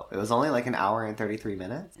long, though. It was only like an hour and 33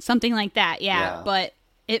 minutes. Something like that, yeah. But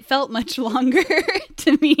it felt much longer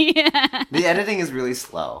to me. The editing is really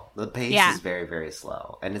slow. The pace is very, very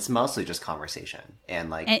slow. And it's mostly just conversation.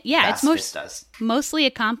 And, like, it's mostly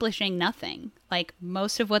accomplishing nothing. Like,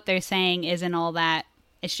 most of what they're saying isn't all that.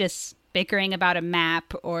 It's just bickering about a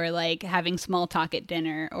map or, like, having small talk at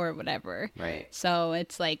dinner or whatever. Right. So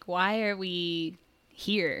it's like, why are we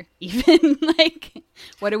here even? Like,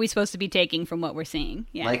 what are we supposed to be taking from what we're seeing?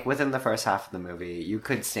 Yeah. Like, within the first half of the movie, you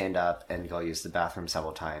could stand up and go use the bathroom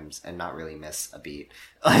several times and not really miss a beat.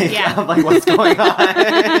 Like, like, what's going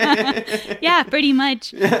on? Yeah, pretty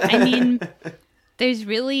much. I mean, there's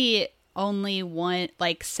really only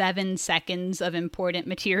 7 seconds of important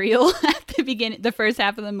material at the beginning, the first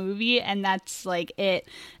half of the movie, and that's, like, it.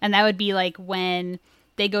 And that would be, like, when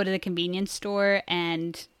they go to the convenience store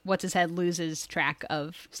and what's-his-head loses track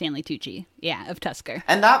of Stanley Tucci. Yeah, of Tusker.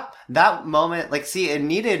 And that moment, like, see, it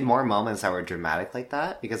needed more moments that were dramatic like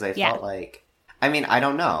that, because I felt like, I mean, I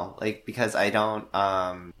don't know, like, because I don't,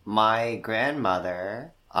 my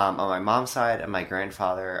grandmother, on my mom's side and my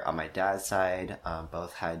grandfather on my dad's side,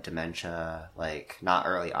 both had dementia, like, not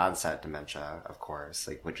early onset dementia, of course,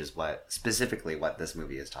 like, which is specifically what this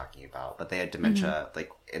movie is talking about, but they had dementia, like,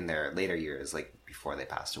 in their later years, like, before they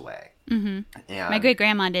passed away. And my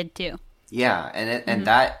great-grandma did, too. Yeah, and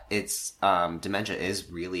that, it's, dementia is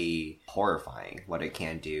really horrifying, what it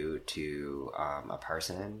can do to a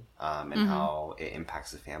person, and how it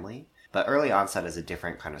impacts the family. But early onset is a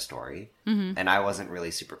different kind of story. And I wasn't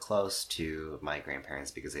really super close to my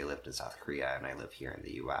grandparents because they lived in South Korea and I live here in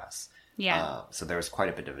the U.S. Yeah. So there was quite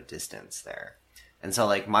a bit of a distance there. And so,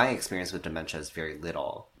 like, my experience with dementia is very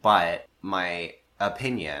little. But my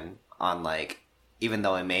opinion on, like, even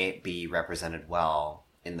though it may be represented well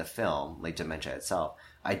in the film, like dementia itself,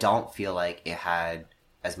 I don't feel like it had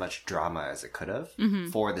as much drama as it could have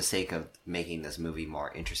for the sake of making this movie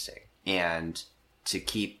more interesting and to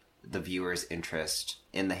keep the viewer's interest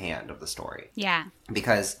in the hand of the story. Yeah.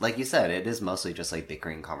 Because, like you said, it is mostly just, like,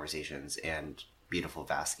 bickering conversations and beautiful,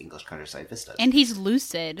 vast English countryside vistas. And he's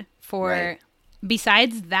lucid for,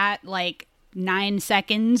 besides that, like, 9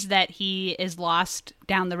 seconds that he is lost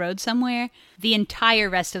down the road somewhere, the entire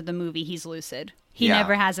rest of the movie he's lucid. He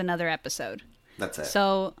never has another episode. That's it.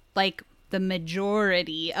 So, like, the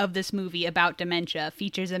majority of this movie about dementia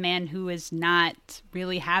features a man who is not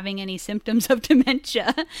really having any symptoms of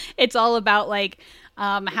dementia. It's all about like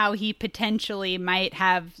how he potentially might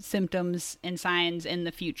have symptoms and signs in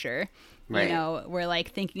the future. Right. You know, we're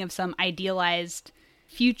like thinking of some idealized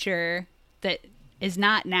future that is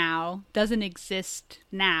not now, doesn't exist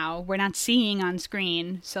now. We're not seeing on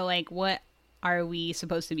screen. So like, what are we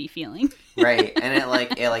supposed to be feeling? Right. And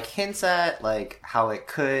it hints at like how it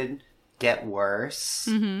could get worse,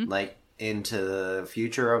 like into the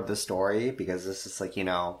future of the story, because this is like, you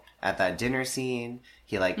know, at that dinner scene,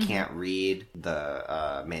 he like can't read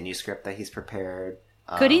the manuscript that he's prepared.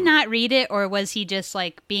 Could he not read it, or was he just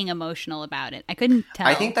like being emotional about it? I couldn't tell.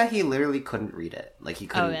 I think that he literally couldn't read it. Like he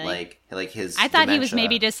couldn't like his. I thought dementia. He was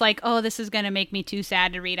maybe just like, oh, this is gonna make me too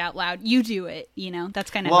sad to read out loud. You do it, you know.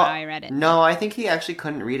 That's kind of how I read it. No, I think he actually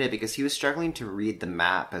couldn't read it because he was struggling to read the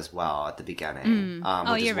map as well at the beginning,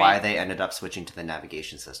 which is why they ended up switching to the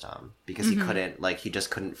navigation system, because he couldn't he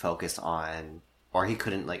just couldn't focus on, or he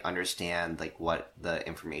couldn't like understand like what the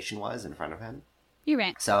information was in front of him. You're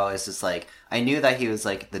right. So it's just like, I knew that he was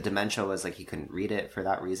like, the dementia was like, he couldn't read it for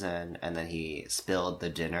that reason. And then he spilled the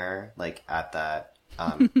dinner, like at that,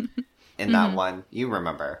 in that one, you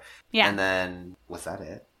remember. Yeah. And then, was that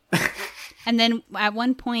it? And then at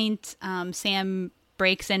one point, Sam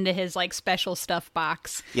breaks into his like special stuff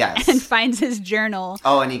box. Yes. And finds his journal.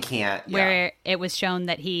 Oh, and he can't. Yeah. Where it was shown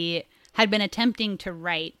that he had been attempting to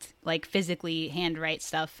write, like physically handwrite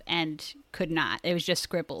stuff, and could not. It was just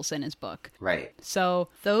scribbles in his book. Right. So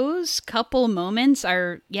those couple moments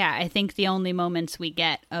are, I think the only moments we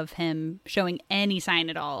get of him showing any sign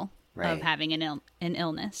at all of having an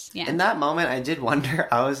illness. Yeah. In that moment, I did wonder,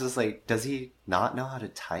 I was just like, does he not know how to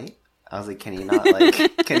type? I was like, can he not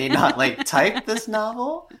type this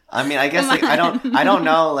novel? I mean, I guess like I don't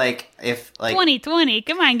know like if like 2020,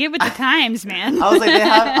 come on, get with the times, man. I was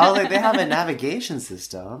like they have a navigation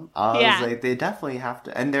system. I was like, they definitely have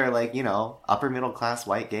to, and they're like, you know, upper middle class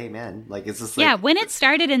white gay men. Like it's just like, when it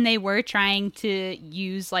started and they were trying to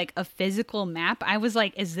use like a physical map, I was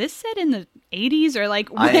like, is this set in the 80s or like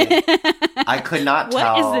what? I could not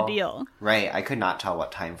tell. What is the deal? Right, I could not tell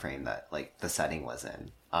what time frame that like the setting was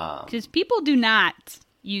in. Because people do not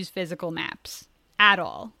use physical maps at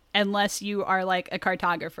all, unless you are like a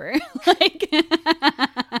cartographer. Like,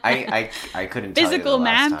 I couldn't tell physical you the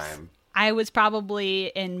last maps. time. I was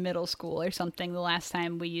probably in middle school or something the last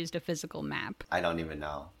time we used a physical map. I don't even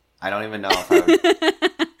know if I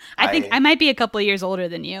would... I think I might be a couple of years older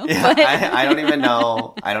than you. Yeah, but... I don't even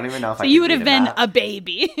know if so you would have been a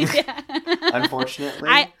baby. Yeah. Unfortunately.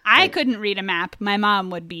 I couldn't read a map. My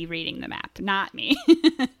mom would be reading the map, not me.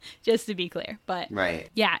 Just to be clear. But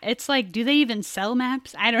yeah, it's like, do they even sell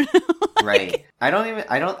maps? I don't know. Right.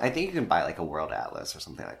 I think you can buy like a world atlas or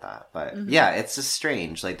something like that. But yeah, it's just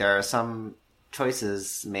strange. Like there are some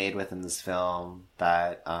choices made within this film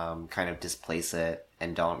that kind of displace it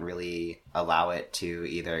and don't really allow it to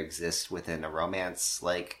either exist within a romance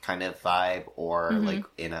like kind of vibe or like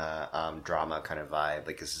in a drama kind of vibe.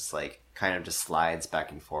 Like it's just like kind of just slides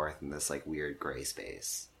back and forth in this like weird gray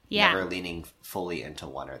space. Yeah. Never leaning fully into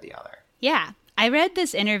one or the other. Yeah. I read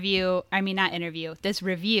this this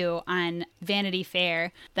review on Vanity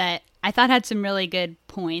Fair that I thought had some really good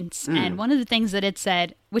points. And one of the things that it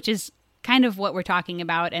said, which is kind of what we're talking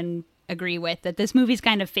about and agree with, that this movie's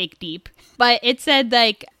kind of fake deep. But it said,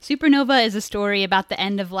 like, Supernova is a story about the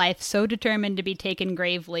end of life so determined to be taken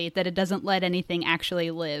gravely that it doesn't let anything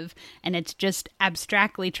actually live. And it's just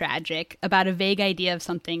abstractly tragic about a vague idea of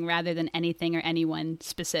something rather than anything or anyone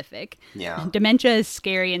specific. Yeah. Dementia is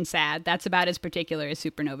scary and sad. That's about as particular as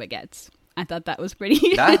Supernova gets. I thought that was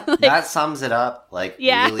pretty... That sums it up, like,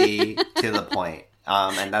 really to the point.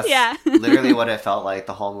 And that's literally what it felt like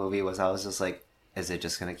the whole movie was. I was just like, is it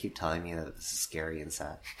just going to keep telling me that this is scary and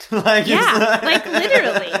sad? Like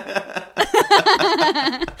literally.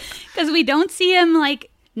 Because we don't see him,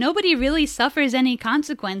 like, nobody really suffers any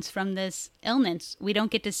consequence from this illness. We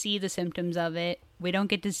don't get to see the symptoms of it. We don't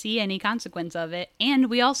get to see any consequence of it. And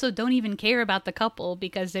we also don't even care about the couple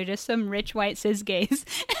because they're just some rich white cis gays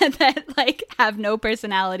that, like, have no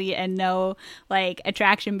personality and no, like,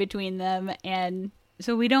 attraction between them. And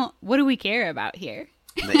so what do we care about here?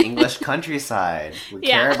 The English countryside. We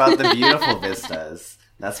care about the beautiful vistas.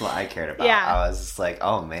 That's what I cared about. Yeah. I was just like,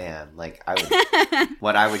 oh man, like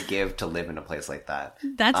what I would give to live in a place like that.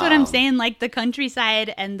 That's what I'm saying. Like the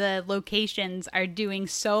countryside and the locations are doing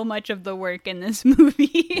so much of the work in this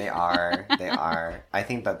movie. They are. I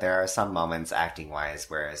think that there are some moments acting wise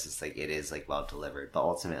where it's just like, it is like well delivered, but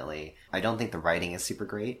ultimately I don't think the writing is super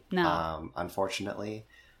great. No. Unfortunately.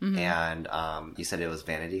 and you said it was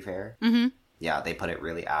Vanity Fair. Yeah, they put it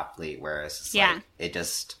really aptly, whereas it's like,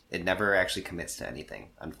 it never actually commits to anything,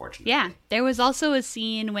 unfortunately. Yeah, there was also a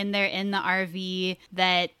scene when they're in the RV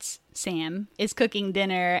that Sam is cooking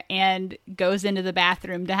dinner and goes into the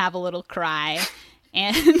bathroom to have a little cry.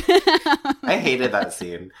 And I hated that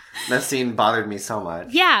scene. That scene bothered me so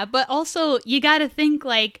much. Yeah, but also you gotta think,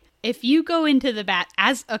 like, if you go into the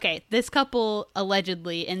this couple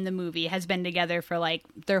allegedly in the movie has been together for like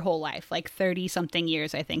their whole life, like 30 something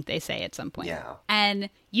years, I think they say at some point. Yeah.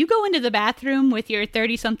 And you go into the bathroom with your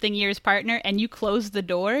 30 something years partner and you close the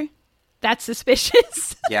door, that's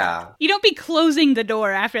suspicious. Yeah. You don't be closing the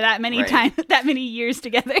door after that many times, that many years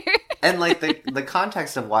together. And like the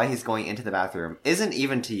context of why he's going into the bathroom isn't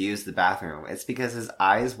even to use the bathroom. It's because his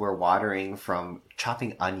eyes were watering from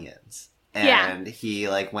chopping onions. And he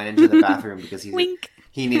like went into the bathroom because he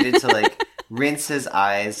needed to like rinse his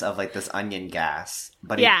eyes of like this onion gas.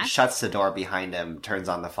 But he shuts the door behind him, turns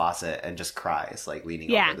on the faucet, and just cries, like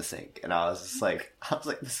leaning over the sink. And I was like,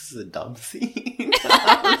 this is a dumb scene.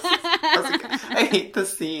 I was like, I hate the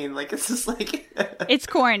scene. Like, it's just like it's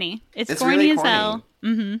corny. It's corny really as corny. hell.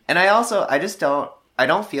 Mm-hmm. And I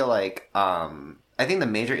don't feel like I think the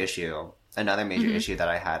major issue. Another major issue that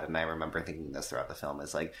I had, and I remember thinking this throughout the film,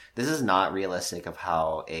 is like, this is not realistic of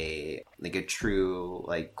how a true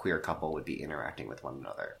like queer couple would be interacting with one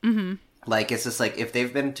another. Mm-hmm. Like, it's just like, if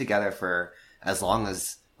they've been together for as long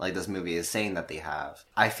as like this movie is saying that they have,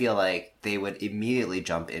 I feel like they would immediately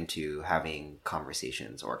jump into having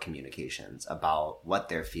conversations or communications about what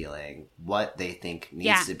they're feeling, what they think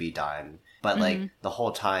needs to be done. But like the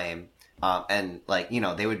whole time, and like, you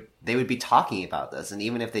know, they would be talking about this, and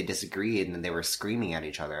even if they disagreed and they were screaming at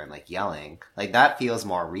each other and like yelling, like that feels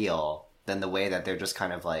more real than the way that they're just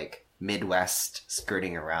kind of like Midwest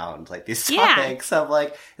skirting around like these topics of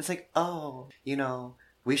like, it's like, oh, you know,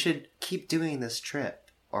 we should keep doing this trip.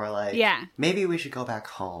 Or like, maybe we should go back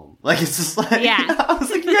home. Like, it's just like, I was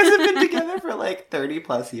like, you guys have been together for like 30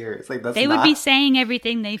 plus years. Like, they would be saying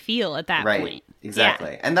everything they feel at that point.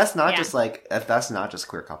 Exactly. And that's not just like, that's not just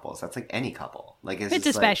queer couples. That's like any couple. Like, it's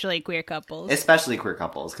especially like, queer couples. Especially queer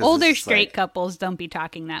couples. Older straight couples don't be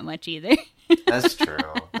talking that much either. That's true.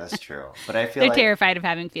 That's true. But I feel they're terrified of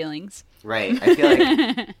having feelings. Right.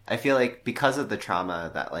 I feel like because of the trauma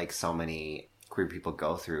that like so many queer people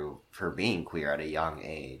go through for being queer at a young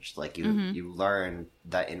age, like you learn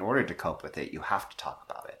that in order to cope with it, you have to talk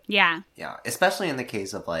about it. Yeah, especially in the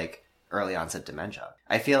case of like early onset dementia.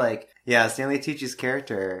 I feel like Stanley Tucci's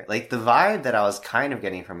character, like the vibe that I was kind of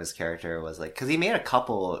getting from his character was like, because he made a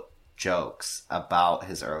couple jokes about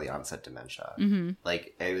his early onset dementia.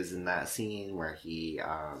 Like, it was in that scene where he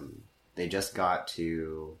they just got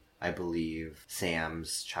to, I believe,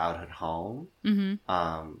 Sam's childhood home.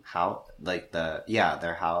 How, like,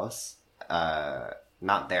 their house.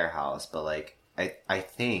 Not their house, but like, I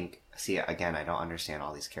think, see, again, I don't understand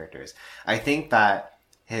all these characters. I think that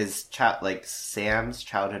his Sam's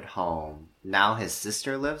childhood home, now his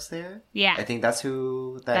sister lives there. Yeah. I think that's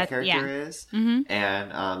who that character is.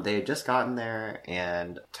 And they had just gotten there,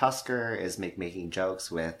 and Tusker is making jokes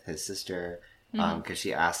with his sister, because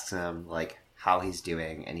she asks him, like, how he's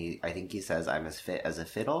doing, and I think he says, "I'm as fit as a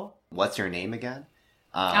fiddle. What's your name again?"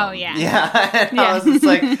 I was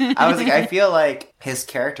like, I feel like his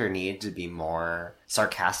character needed to be more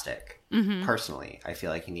sarcastic. Personally, I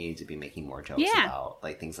feel like he needed to be making more jokes about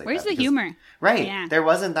like things like Where's that. Where's the humor? Right. Yeah. There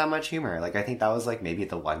wasn't that much humor. Like, I think that was like maybe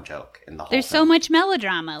the one joke in the whole There's film. so much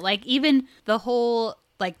melodrama. Like, even the whole,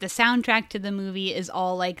 like, the soundtrack to the movie is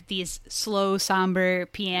all like these slow, somber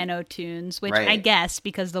piano tunes, which I guess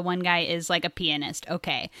because the one guy is like a pianist,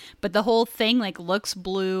 okay. But the whole thing like looks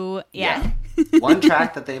blue. Yeah. One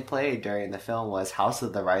track that they played during the film was House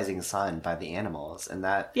of the Rising Sun by the Animals. And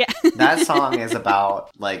that song is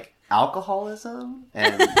about like alcoholism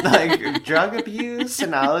and like drug abuse.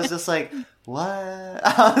 And I was just like, what?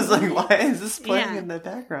 I was like, why is this playing in the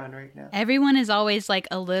background right now? Everyone is always like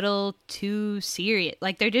a little too serious.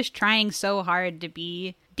 Like, they're just trying so hard to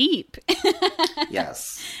be deep.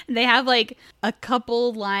 Yes. They have like a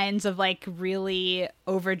couple lines of like really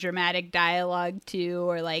over dramatic dialogue too,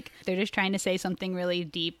 or like they're just trying to say something really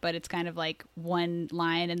deep, but it's kind of like one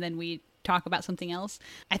line and then we talk about something else.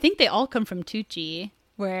 I think they all come from Tucci.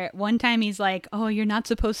 Where one time he's like, "Oh, you're not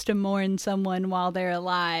supposed to mourn someone while they're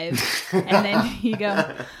alive," and then you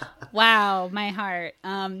go, "Wow, my heart."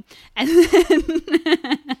 And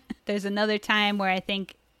then there's another time where I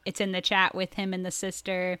think it's in the chat with him and the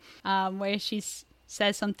sister, where she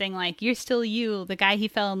says something like, "You're still you, the guy he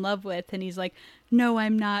fell in love with," and he's like, "No,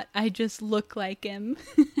 I'm not. I just look like him."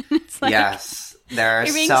 It's like, yes. There are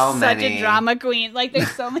You're being so such many a drama queen. Like,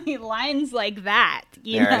 there's so many lines like that.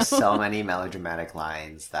 There are so many melodramatic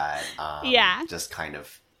lines that Yeah. just kind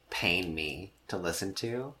of pain me to listen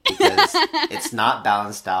to because it's not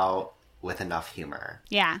balanced out with enough humor.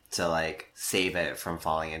 Yeah. To like save it from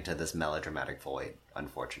falling into this melodramatic void,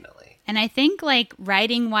 unfortunately. And I think like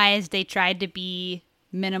writing wise, they tried to be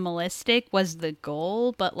minimalistic was the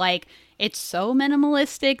goal, but like it's so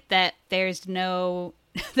minimalistic that there's no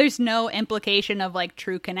implication of like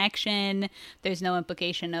true connection. There's no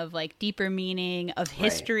implication of like deeper meaning of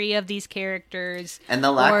history of these characters and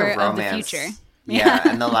the lack or of romance. The future. Yeah,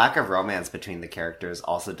 and the lack of romance between the characters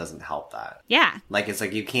also doesn't help that. Yeah. Like, it's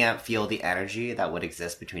like you can't feel the energy that would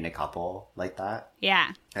exist between a couple like that.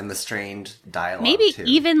 Yeah. And the strained dialogue, maybe too.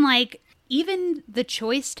 even the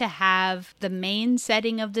choice to have the main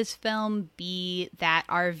setting of this film be that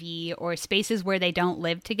RV or spaces where they don't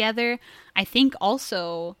live together, I think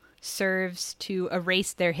also serves to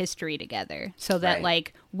erase their history together so that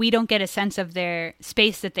like we don't get a sense of their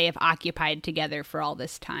space that they have occupied together for all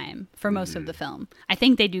this time for most of the film. I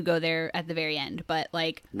think they do go there at the very end, but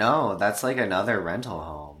like no, that's like another rental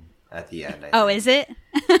home at the end. Oh, is it?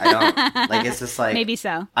 I don't like. It's just like maybe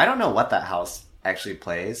so. I don't know what that house actually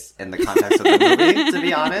plays in the context of the movie, to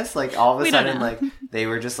be honest. Like, all of a sudden, like, they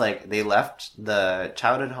were just like, they left the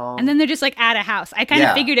childhood home. And then they're just like at a house. I kind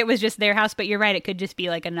of figured it was just their house, but you're right. It could just be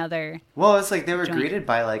like another. Well, it's like they were greeted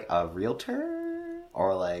by like a realtor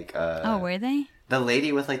or like oh, were they? The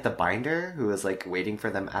lady with like the binder who was like waiting for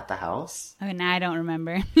them at the house. Oh, no, I don't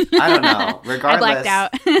remember. I don't know. Regardless, I blacked out.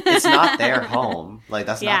 It's not their home. Like,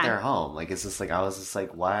 that's not their home. Like, it's just like, I was just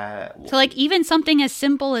like, what? So like even something as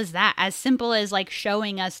simple as that, as simple as like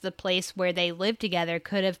showing us the place where they live together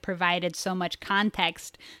could have provided so much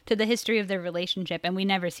context to the history of their relationship. And we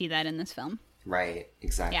never see that in this film. Right.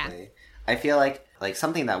 Exactly. Yeah. I feel like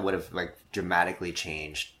something that would have like dramatically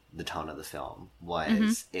changed the tone of the film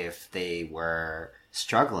was if they were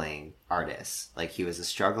struggling artists. Like, he was a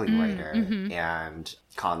struggling writer, and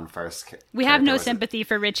Colin Firth's we have no sympathy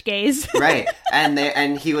for rich gays, right?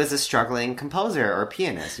 And he was a struggling composer or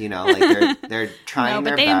pianist. You know, like they're trying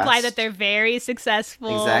their best. But they imply that they're very successful.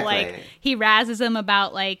 Exactly. Like, he razzes them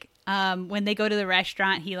about like. When they go to the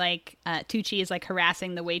restaurant, he like Tucci is like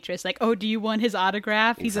harassing the waitress, like, "Oh, do you want his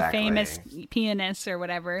autograph? He's a famous pianist or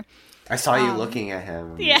whatever." I saw you looking at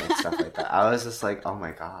him and stuff like that. I was just like, oh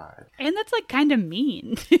my god. And that's like kind of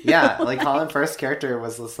mean. Yeah, like Colin Firth's character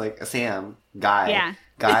was just like a guy.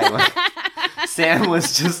 Sam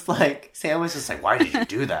was just like, why did you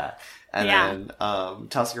do that? And then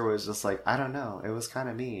Tusker was just like, I don't know. It was kind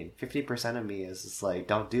of mean. 50% of me is just like,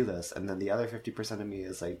 don't do this. And then the other 50% of me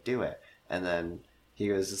is like, do it. And then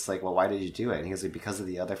he was just like, well, why did you do it? And he was like, because of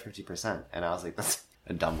the other 50%. And I was like, that's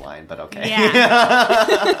a dumb line, but okay. Yeah.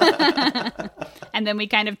 And then we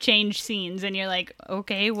kind of change scenes and you're like,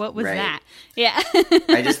 okay, what was that? Yeah.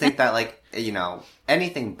 I just think that, like, you know,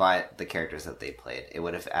 anything but the characters that they played, it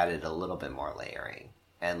would have added a little bit more layering.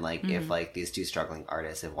 And, like, if, like, these two struggling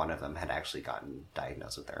artists, if one of them had actually gotten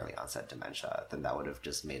diagnosed with early onset dementia, then that would have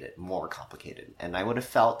just made it more complicated. And I would have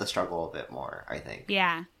felt the struggle a bit more, I think.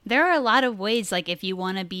 Yeah. There are a lot of ways, like, if you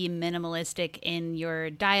want to be minimalistic in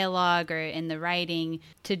your dialogue or in the writing,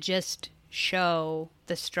 to just show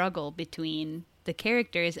the struggle between the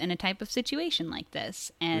characters in a type of situation like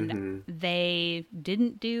this. And they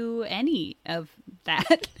didn't do any of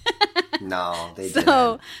that. No, they didn't.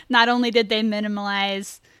 So not only did they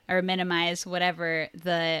minimize whatever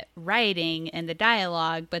the writing and the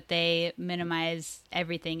dialogue, but they minimize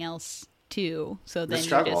everything else too. So then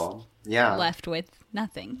you're just left with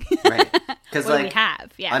nothing. Right. Because like, we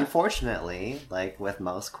have, unfortunately, like with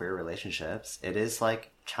most queer relationships, it is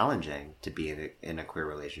like challenging to be in a queer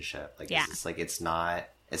relationship. Like, it's just, like, it's not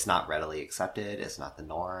readily accepted. It's not the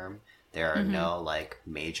norm. There are no, like,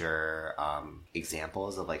 major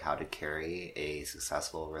examples of, like, how to carry a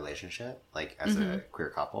successful relationship, like, as a queer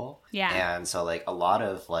couple. Yeah. And so, like, a lot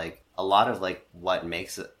of what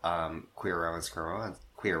makes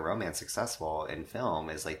queer romance successful in film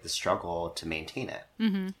is, like, the struggle to maintain it.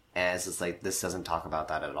 And it's just like, this doesn't talk about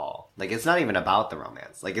that at all. Like, it's not even about the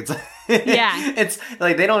romance. Like, it's it's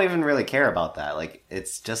like they don't even really care about that. Like,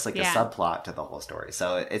 it's just like a subplot to the whole story.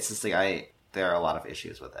 So it's just like there are a lot of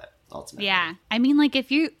issues with it ultimately. Yeah. I mean, like,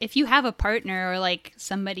 if you have a partner or like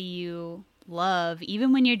somebody you love,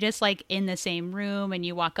 even when you're just like in the same room and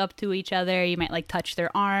you walk up to each other, you might like touch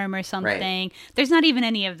their arm or something. There's not even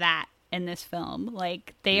any of that in this film.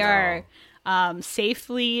 Like, they are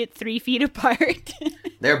safely 3 feet apart.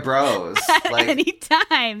 They're bros. At any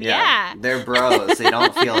time, yeah. They're bros. They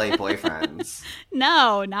don't feel like boyfriends.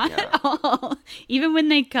 No, not at all. Even when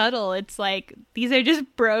they cuddle, it's like, these are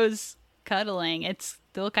just bros cuddling. It's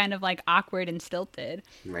still kind of like awkward and stilted.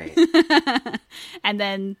 Right. And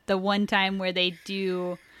then the one time where they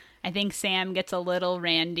do, I think Sam gets a little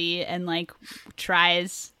randy and like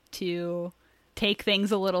tries to take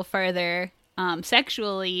things a little further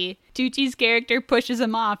sexually. Tucci's character pushes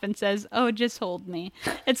him off and says, "Oh, just hold me."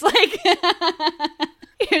 It's like,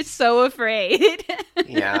 you're so afraid.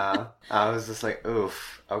 Yeah. I was just like,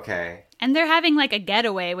 oof, okay. And they're having like a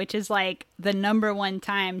getaway, which is like the number one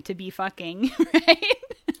time to be fucking, right?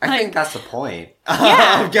 I think that's the point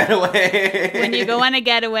of getaway. When you go on a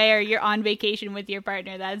getaway or you're on vacation with your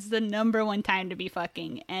partner, that's the number one time to be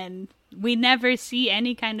fucking. And we never see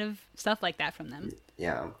any kind of stuff like that from them.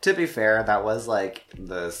 Yeah. To be fair, that was like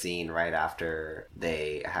the scene right after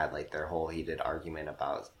they had like their whole heated argument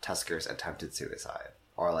about Tusker's attempted suicide.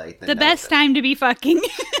 Or like the best time to be fucking.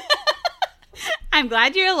 I'm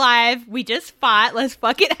glad you're alive. We just fought. Let's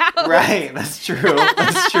fuck it out. Right. That's true.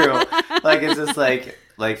 That's true. Like, it's just like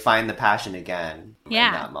find the passion again. Yeah.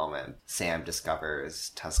 In that moment, Sam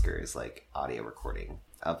discovers Tusker's like audio recording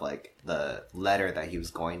of like the letter that he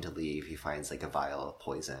was going to leave. He finds like a vial of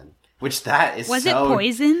poison. Which that is was it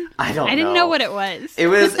poison? I didn't know what it was.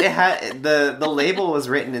 It had the label was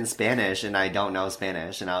written in Spanish and I don't know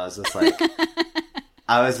Spanish, and I was just like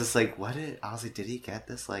did he get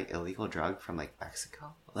this like illegal drug from like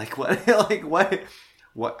Mexico? Like what like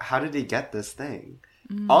what how did he get this thing?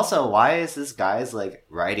 Also, why is this guy's like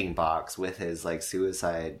writing box with his like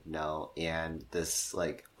suicide note and this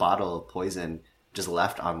like bottle of poison just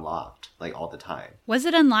left unlocked like all the time? Was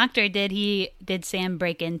it unlocked or did Sam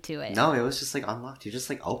break into it? No, it was just like unlocked. He just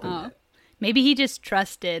like opened it. Maybe he just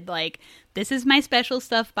trusted, like, this is my special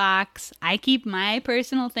stuff box. I keep my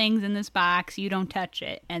personal things in this box. You don't touch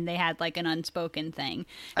it. And they had like an unspoken thing.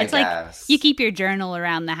 It's like you keep your journal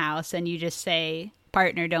around the house and you just say,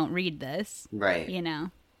 partner, don't read this. Right. You know,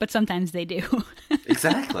 but sometimes they do.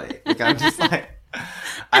 Exactly. Like, I'm just like,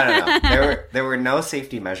 I don't know. There were no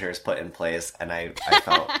safety measures put in place, and I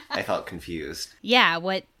felt confused. Yeah,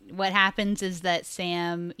 what happens is that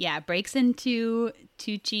Sam, breaks into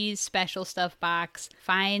Tucci's special stuff box,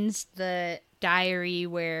 finds the diary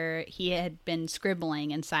where he had been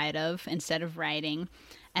scribbling inside of instead of writing,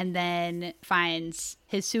 and then finds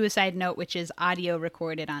his suicide note, which is audio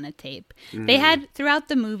recorded on a tape. They had, throughout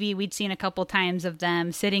the movie, we'd seen a couple times of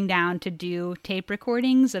them sitting down to do tape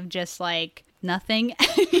recordings of just like nothing.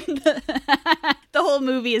 The whole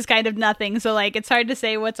movie is kind of nothing, so like it's hard to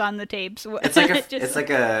say what's on the tapes. It's like it's like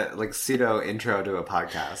a pseudo intro to a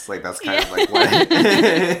podcast. Like that's kind of like what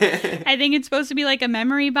I think it's supposed to be like a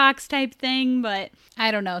memory box type thing, but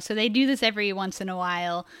I don't know. So they do this every once in a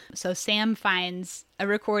while. So Sam finds a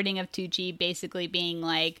recording of Tucci basically being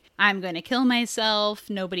like, I'm going to kill myself.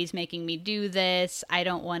 Nobody's making me do this. I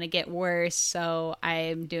don't want to get worse, so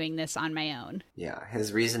I'm doing this on my own. Yeah,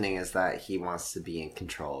 his reasoning is that he wants to be in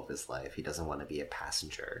control of his life. He doesn't want to be a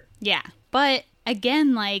passenger. Yeah, but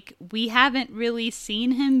again, like, we haven't really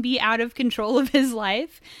seen him be out of control of his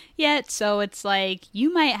life yet, so it's like,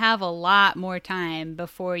 you might have a lot more time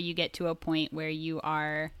before you get to a point where you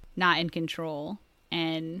are not in control.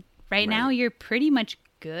 And right now, you're pretty much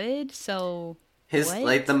good, so what?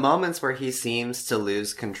 Like, the moments where he seems to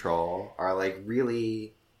lose control are, like,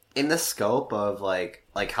 really, in the scope of, like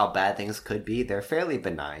how bad things could be, they're fairly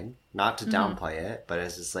benign. Not to downplay it, but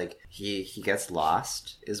it's just, like, he gets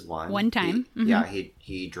lost is one. One time. Yeah,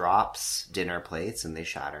 he drops dinner plates and they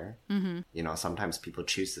shatter. You know, sometimes people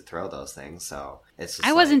choose to throw those things, so it's just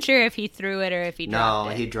I wasn't sure if he threw it or if he dropped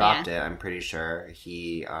it. No, he dropped it, I'm pretty sure.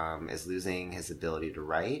 He is losing his ability to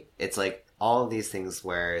write. It's, like, all of these things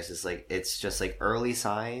where it's just, like, early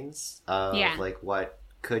signs of, like, what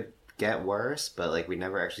could get worse, but, like, we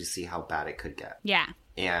never actually see how bad it could get. Yeah.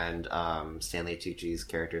 And Stanley Tucci's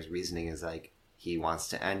character's reasoning is, like, he wants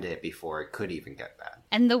to end it before it could even get bad.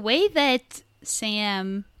 And the way that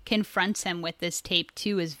Sam confronts him with this tape,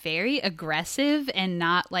 too, is very aggressive and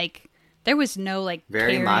not, like, there was no, like,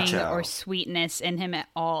 very caring macho or sweetness in him at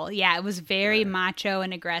all. Yeah, it was very macho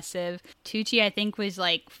and aggressive. Tucci, I think, was,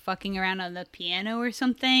 like, fucking around on the piano or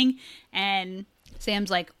something, and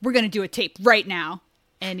Sam's like, we're gonna do a tape right now.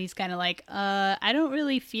 And he's kind of like, I don't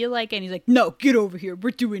really feel like it. And he's like, no, get over here.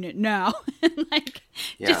 We're doing it now. And like,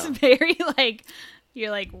 just very like,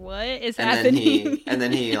 you're like, what is happening? And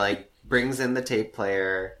then he like brings in the tape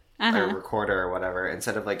player or recorder or whatever.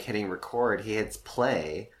 Instead of like hitting record, he hits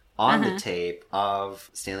play on the tape of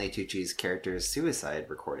Stanley Tucci's character's suicide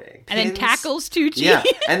recording. And then tackles Tucci. Yeah,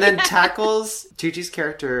 and then tackles Tucci's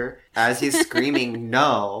character as he's screaming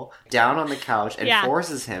no down on the couch and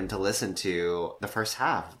forces him to listen to the first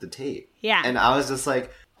half of the tape. Yeah. And I was just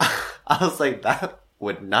like, that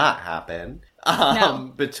would not happen.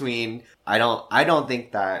 No. I don't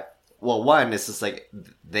think that. Well, one, it's just like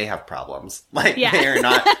they have problems. Like they are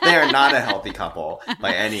not a healthy couple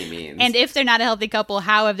by any means. And if they're not a healthy couple,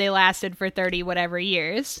 how have they lasted for 30 whatever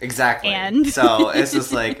years? Exactly. And so it's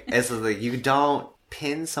just like you don't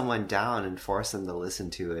pin someone down and force them to listen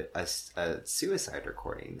to a suicide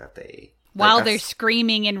recording that they while they're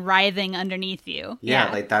screaming and writhing underneath you.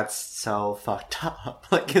 Yeah, like that's so fucked up.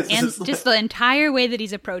 Like just the entire way that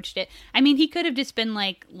he's approached it. I mean, he could have just been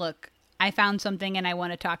like, look, I found something and I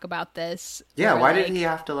want to talk about this. Yeah, why did he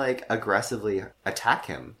have to like aggressively attack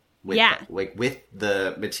him with with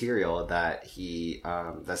the material that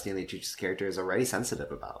that Stanley Tucci's character is already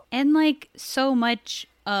sensitive about? And like so much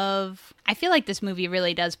of I feel like this movie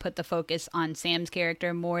really does put the focus on Sam's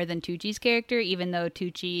character more than Tucci's character, even though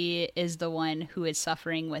Tucci is the one who is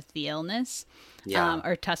suffering with the illness.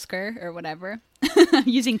 Or Tusker or whatever.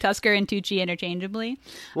 Using Tusker and Tucci interchangeably.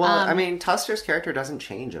 Well, I mean, Tusker's character doesn't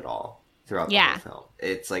change at all throughout the whole film.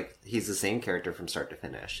 It's like he's the same character from start to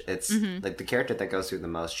finish. It's like the character that goes through the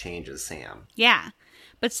most change is Sam. Yeah.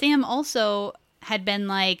 But Sam also had been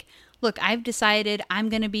like, look, I've decided I'm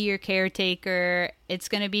going to be your caretaker. It's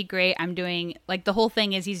going to be great. I'm doing, like, the whole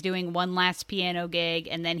thing is he's doing one last piano gig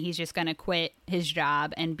and then he's just going to quit his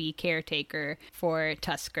job and be caretaker for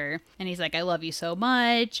Tusker. And he's like, I love you so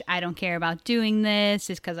much. I don't care about doing this.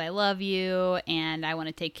 It's because I love you and I want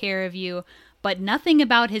to take care of you. But nothing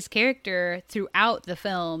about his character throughout the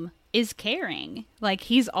film is caring. Like,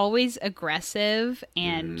 he's always aggressive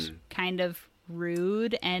and kind of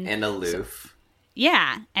rude and aloof.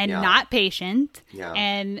 Not patient. Yeah.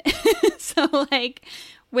 And so, like,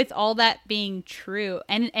 with all that being true,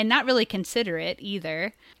 and not really considerate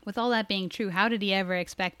either, with all that being true, how did he ever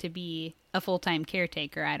expect to be a full-time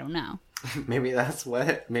caretaker? I don't know. Maybe that's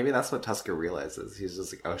what Tusker realizes. He's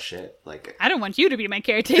just like, oh shit, like I don't want you to be my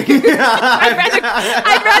caretaker. I'd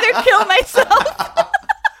rather kill myself.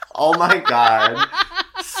 Oh my god.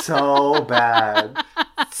 So bad.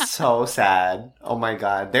 So sad. Oh my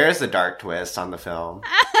god. There's a dark twist on the film.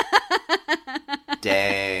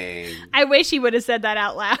 Dang. I wish he would have said that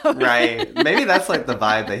out loud. Right. Maybe that's like the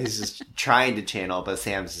vibe that he's just trying to channel, but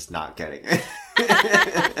Sam's just not getting it.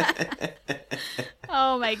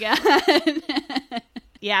 Oh my god.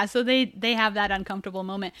 Yeah, so they have that uncomfortable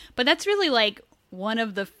moment. But that's really like one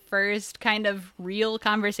of the first kind of real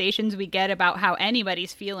conversations we get about how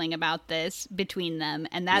anybody's feeling about this between them.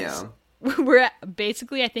 And that's we're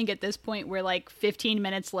basically, I think at this point, we're like 15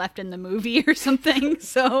 minutes left in the movie or something.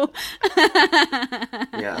 So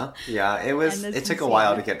it took a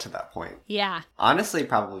while to get to that point. Yeah. Honestly,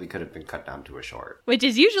 probably could have been cut down to a short. Which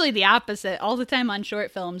is usually the opposite. All the time on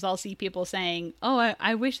short films, I'll see people saying, oh,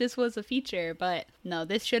 I wish this was a feature, but no,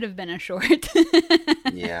 this should have been a short.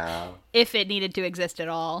 Yeah. If it needed to exist at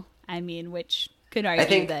all. I mean, which could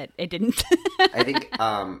argue that it didn't. I think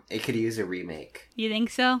it could use a remake. You think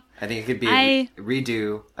so? I think it could be a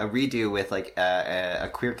redo with like a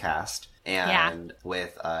queer cast and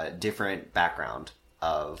with a different background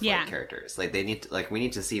of like, characters. Like we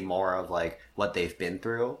need to see more of like what they've been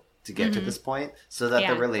through to get to this point, so that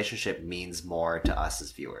the relationship means more to us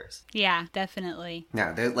as viewers. Yeah, definitely.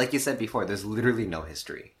 Yeah, like you said before, there's literally no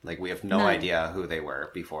history. Like we have no idea who they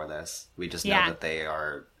were before this. We just know that they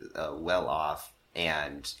are well off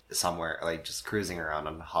and somewhere like just cruising around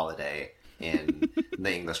on a holiday in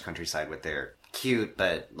the English countryside with their cute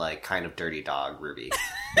but like kind of dirty dog Ruby.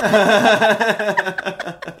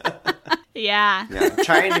 Yeah,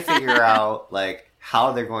 trying to figure out like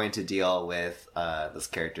how they're going to deal with this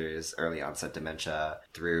character's early onset dementia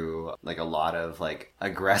through like a lot of like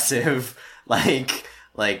aggressive like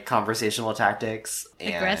conversational tactics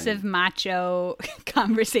and aggressive macho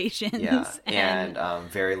conversations and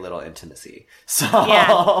very little intimacy. So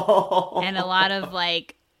and a lot of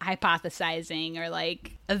like hypothesizing or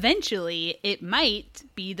like eventually it might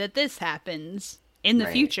be that this happens in the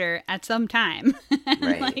future at some time.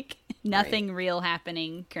 Like nothing real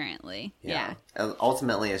happening currently. Yeah.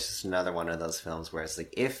 Ultimately, it's just another one of those films where it's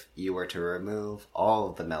like, if you were to remove all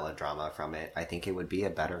of the melodrama from it, I think it would be a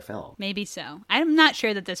better film. Maybe so. I'm not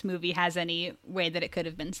sure that this movie has any way that it could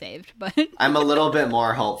have been saved, but I'm a little bit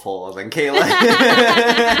more hopeful than Kayla.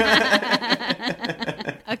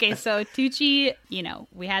 Okay, so Tucci,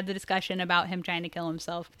 we had the discussion about him trying to kill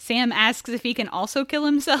himself. Sam asks if he can also kill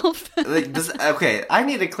himself. Okay, I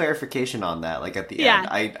need a clarification on that. Like at the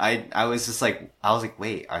end, I was just like,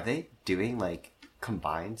 wait, are they doing like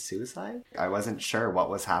combined suicide? I wasn't sure what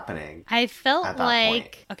was happening. I felt at that like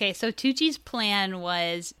point. Okay, so Tucci's plan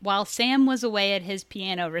was, while Sam was away at his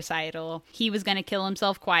piano recital, he was going to kill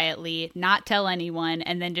himself quietly, not tell anyone,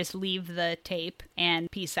 and then just leave the tape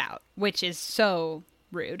and peace out, which is so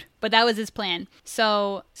rude. But that was his plan.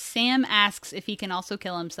 So Sam asks if he can also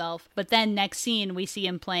kill himself, but then next scene we see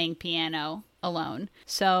him playing piano alone.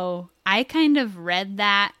 So I kind of read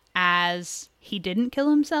that as he didn't kill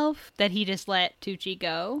himself, that he just let Tucci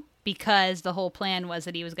go, because the whole plan was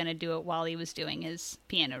that he was going to do it while he was doing his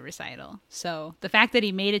piano recital. So the fact that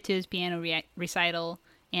he made it to his piano recital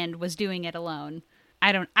and was doing it alone,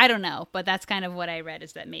 I don't know, but that's kind of what I read,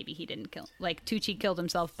 is that maybe he didn't Tucci killed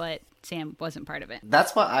himself, but Sam wasn't part of it.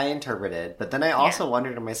 That's what I interpreted, but then I also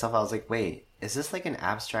wondered to myself, I was like, wait, is this like an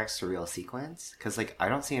abstract surreal sequence? Because like I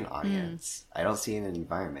don't see an audience, I don't see an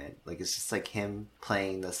environment. Like it's just like him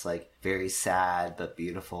playing this like very sad but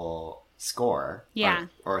beautiful score,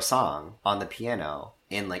 or a song on the piano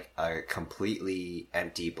in like a completely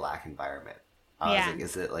empty black environment. I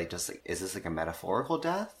was like, is this like a metaphorical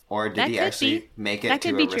death, or did he actually make it to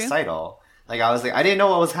a recital? True. Like I was like, I didn't know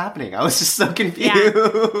what was happening. I was just so confused.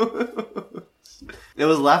 It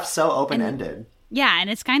was left so open ended. Yeah, and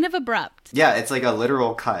it's kind of abrupt. Yeah, it's like a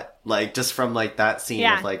literal cut, like just from like that scene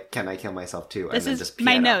of like, can I kill myself too? This and then is just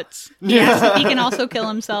piano. My notes. Yeah, he can also kill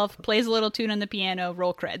himself. Plays a little tune on the piano.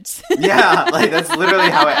 Roll credits. Yeah, like that's literally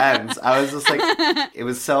how it ends. I was just like, it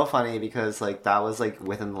was so funny because like that was like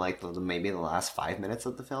within like maybe the last 5 minutes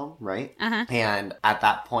of the film, right? And at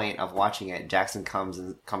that point of watching it, Jackson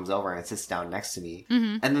comes over and sits down next to me,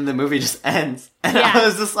 and then the movie just ends, and I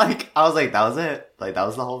was like, that was it. Like that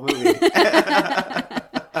was the whole movie.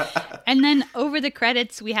 And then over the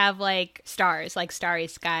credits, we have like stars, like starry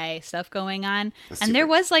sky stuff going on. And there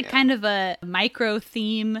was like kind of a micro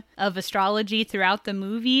theme of astrology throughout the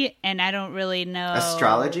movie. And I don't really know.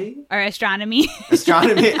 Astrology? Or astronomy.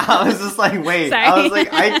 Astronomy. I was just like, wait. Sorry. I was like,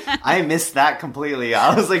 I missed that completely.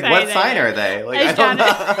 I was like, what sign are they? Like, I don't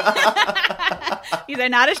know. These are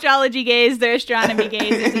not astrology gays. They're astronomy gays.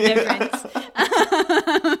 There's a difference.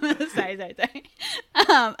 Sorry.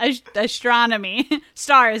 Astronomy.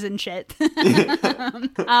 Stars and shit.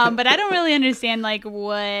 But I don't really understand like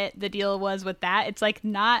what the deal was with that. It's like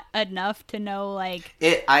not enough to know like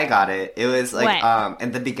I got it. It was like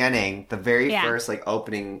in the beginning, the very first like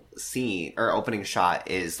opening scene or opening shot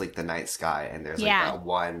is like the night sky, and there's like that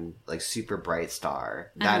one like super bright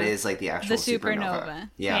star. That is like the actual supernova.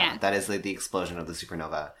 Yeah, that is like the explosion of the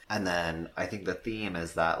supernova. And then I think the theme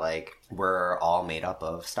is that like we're all made up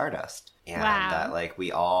of stardust. And that like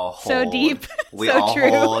we all hold so deep. We all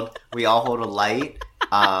hold a light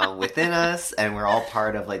within us, and we're all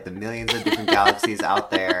part of like the millions of different galaxies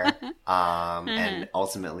out there. And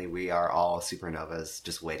ultimately we are all supernovas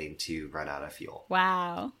just waiting to run out of fuel.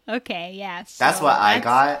 Wow. Okay, yes. That's what I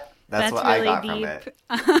got. That's what really I got deep.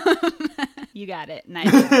 from it. You got it.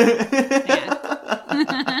 Nice.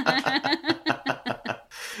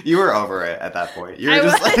 You were over it at that point. You were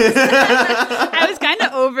just like I was kind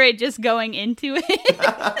of over it just going into it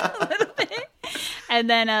a little bit. And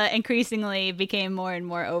then increasingly became more and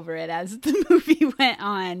more over it as the movie went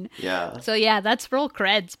on. Yeah. So yeah, that's roll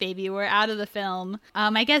creds, baby. We're out of the film.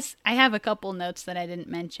 I guess I have a couple notes that I didn't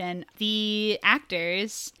mention. The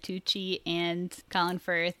actors, Tucci and Colin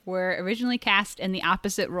Firth, were originally cast in the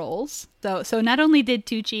opposite roles. So not only did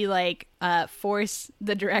Tucci like force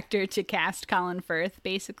the director to cast Colin Firth,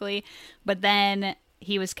 basically, but then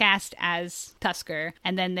he was cast as Tusker,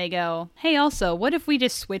 and then they go, hey, also, what if we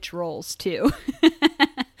just switch roles too?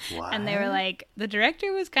 What? And they were like, the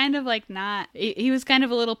director was kind of like not, he was kind of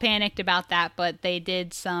a little panicked about that, but they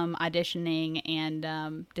did some auditioning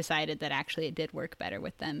and decided that actually it did work better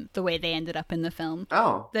with them, the way they ended up in the film.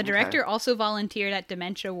 Oh, the director also volunteered at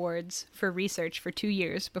Dementia Awards for research for 2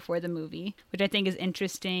 years before the movie, which I think is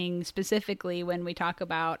interesting, specifically when we talk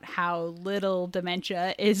about how little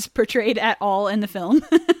dementia is portrayed at all in the film.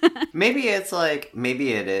 Maybe it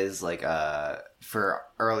is like for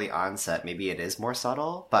early onset, maybe it is more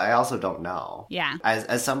subtle, but I also don't know. Yeah.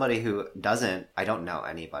 As somebody who I don't know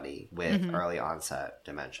anybody with early onset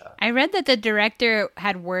dementia. I read that the director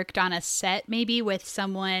had worked on a set maybe with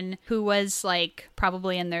someone who was like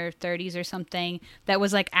probably in their 30s or something that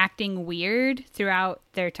was like acting weird throughout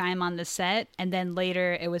their time on the set, and then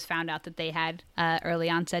later it was found out that they had early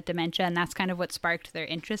onset dementia, and that's kind of what sparked their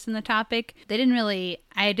interest in the topic.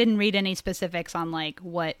 I didn't read any specifics on like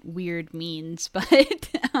what weird means, but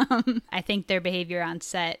I think their behavior on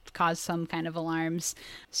set caused some kind of alarms.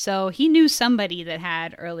 So he knew somebody that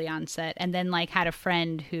had early onset, and then like had a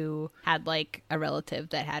friend who had like a relative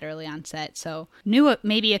that had early onset. So knew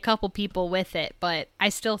maybe a couple people with it, but I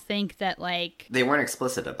still think that like they weren't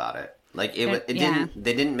explicit about it. Like they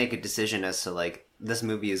didn't make a decision as to like this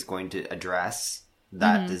movie is going to address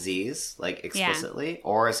that disease like explicitly,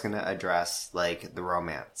 or it's going to address like the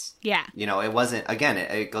romance. Yeah. You know, it wasn't, again,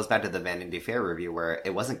 it goes back to the Vanity Fair review where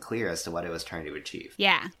it wasn't clear as to what it was trying to achieve.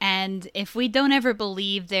 Yeah. And if we don't ever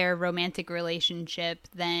believe their romantic relationship,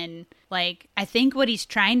 then like I think what he's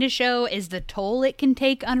trying to show is the toll it can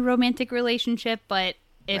take on a romantic relationship, but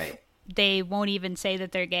if they won't even say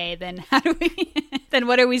that they're gay, then how do we then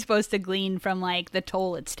what are we supposed to glean from like the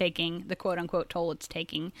toll it's taking, the quote unquote toll it's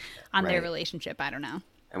taking on their relationship? I don't know.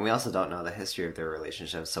 And we also don't know the history of their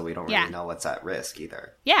relationship, so we don't really know what's at risk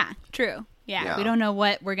either. Yeah, true. Yeah, we don't know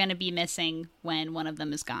what we're going to be missing when one of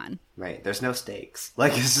them is gone. Right. There's no stakes.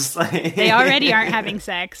 Like, it's just like... They already aren't having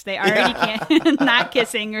sex. They already can't... not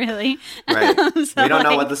kissing, really. Right. So we don't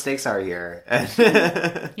know what the stakes are here.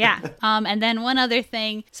 Yeah. And then one other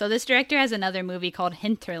thing. So this director has another movie called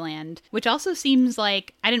Hinterland, which also seems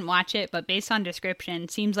like... I didn't watch it, but based on description,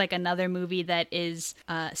 seems like another movie that is...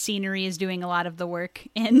 scenery is doing a lot of the work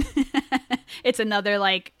in... It's another,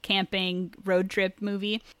 like, camping road trip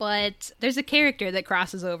movie. But there's a character that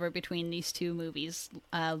crosses over between these two movies.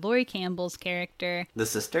 Laurie Campbell's character. The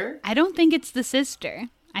sister? I don't think it's the sister.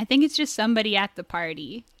 I think it's just somebody at the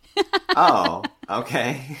party. Oh,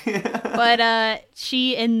 okay. But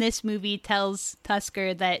she, in this movie, tells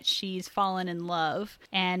Tusker that she's fallen in love.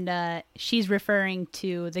 And she's referring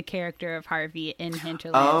to the character of Harvey in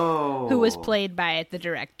Hinterland, who was played by the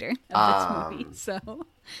director of this movie. So...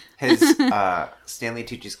 His Stanley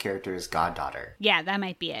Tucci's character is goddaughter. Yeah, that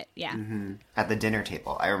might be it. Yeah. Mm-hmm. At the dinner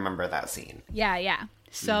table. I remember that scene. Yeah.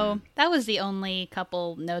 So that was the only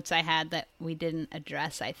couple notes I had that we didn't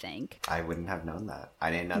address, I think. I wouldn't have known that. I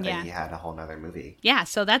didn't know that he had a whole nother movie. Yeah,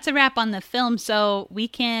 so that's a wrap on the film. So we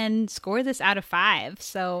can score this out of 5.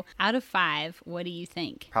 So out of 5, what do you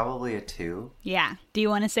think? Probably a 2. Yeah. Do you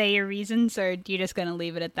want to say your reasons, or are you just going to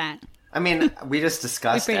leave it at that? I mean, we just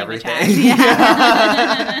discussed everything.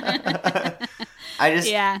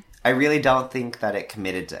 I really don't think that it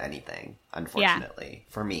committed to anything, unfortunately,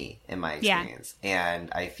 for me, in my experience.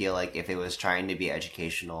 And I feel like if it was trying to be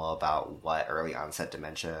educational about what early onset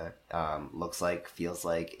dementia looks like, feels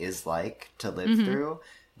like, is like to live through,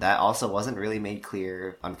 that also wasn't really made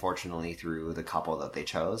clear, unfortunately, through the couple that they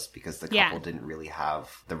chose, because the couple didn't really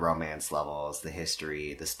have the romance levels, the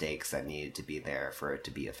history, the stakes that needed to be there for it to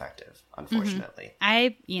be effective, unfortunately.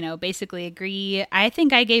 I, basically agree. I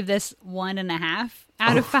think I gave this 1.5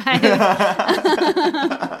 out of 5.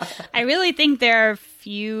 I really think there are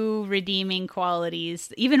few redeeming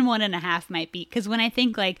qualities. Even 1.5 might be, because when I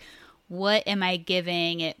think, like, what am I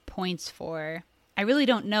giving it points for? I really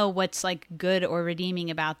don't know what's like good or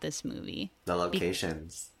redeeming about this movie. The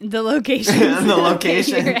locations. The locations. The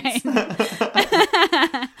locations. Right.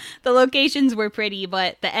 The locations were pretty,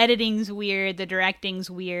 but the editing's weird, the directing's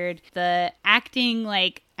weird, the acting,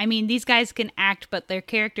 like, I mean, these guys can act, but their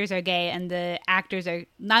characters are gay, and the actors are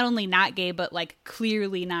not only not gay, but like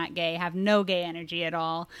clearly not gay, have no gay energy at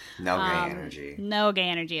all. No gay energy. No gay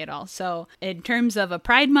energy at all. So in terms of a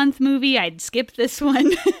Pride Month movie, I'd skip this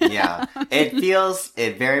one. Yeah.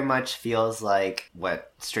 It very much feels like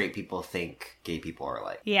what straight people think gay people are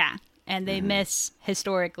like. Yeah. And they miss,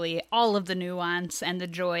 historically, all of the nuance and the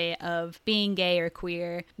joy of being gay or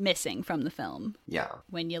queer missing from the film. Yeah.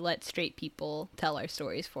 When you let straight people tell our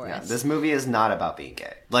stories for us. This movie is not about being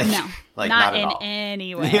gay. Like, no, like not in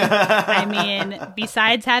any way. I mean,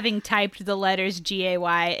 besides having typed the letters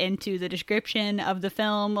GAY into the description of the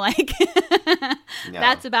film, like,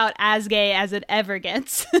 that's about as gay as it ever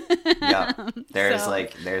gets. Yeah.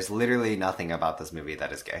 There's literally nothing about this movie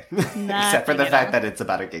that is gay. Except for the fact that it's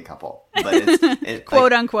about a gay couple. But it's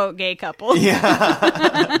quote unquote gay couple.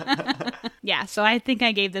 Yeah. Yeah, so I think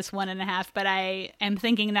I gave this 1.5, but I am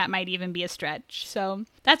thinking that might even be a stretch. So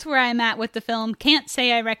that's where I'm at with the film. Can't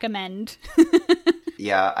say I recommend.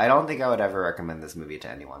 Yeah, I don't think I would ever recommend this movie to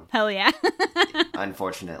anyone. Hell yeah.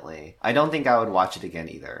 Unfortunately. I don't think I would watch it again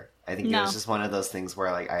either. I think it was just one of those things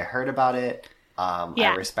where, like, I heard about it.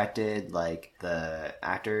 I respected, like, the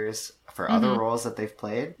actors for other roles that they've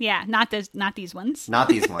played. Yeah, not these ones. Not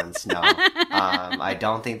these ones, no. I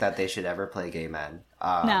don't think that they should ever play gay men.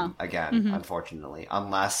 Again, unfortunately.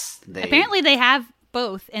 Unless they... Apparently they have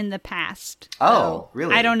both in the past. Oh,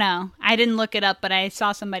 really? I don't know. I didn't look it up, but I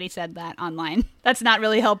saw somebody said that online. That's not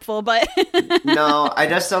really helpful, but... No, I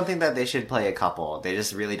just don't think that they should play a couple. They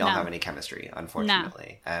just really don't have any chemistry,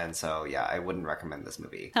 unfortunately. No. And so, yeah, I wouldn't recommend this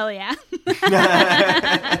movie. Hell yeah.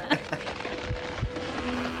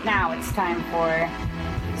 Now it's time for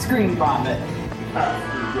Screen Vomit.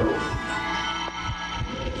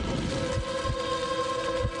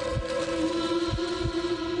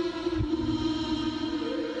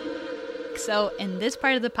 So in this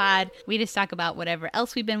part of the pod, we just talk about whatever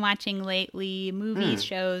else we've been watching lately, movies,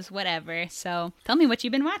 shows, whatever. So tell me what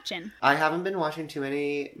you've been watching. I haven't been watching too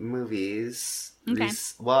many movies. Okay.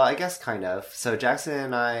 Well, I guess kind of. So Jackson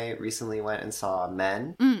and I recently went and saw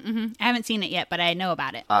Men. Mm-hmm. I haven't seen it yet, but I know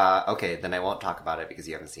about it. Okay, then I won't talk about it because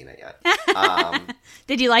you haven't seen it yet.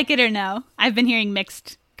 Did you like it or no? I've been hearing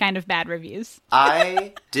mixed kind of bad reviews.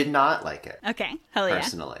 I did not like it. Okay. Hell yeah.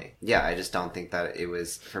 Personally. Yeah, I just don't think that it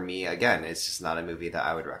was, for me, again, it's just not a movie that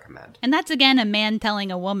I would recommend. And that's, again, a man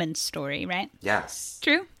telling a woman's story, right? Yes.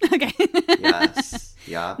 True? Okay. Yes.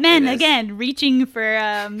 Yeah. Men, again, reaching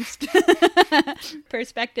for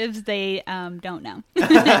perspectives they don't know.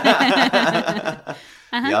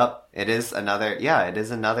 Yep. It is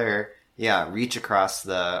another, reach across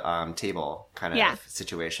the table kind of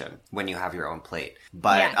situation when you have your own plate.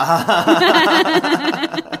 But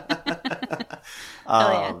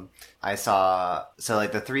I saw, so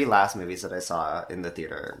like the 3 last movies that I saw in the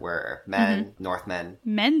theater were Men, Northmen.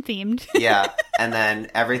 Men themed. Yeah. And then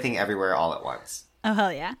Everything Everywhere All at Once. Oh,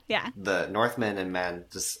 hell yeah. Yeah. The Northmen and Men,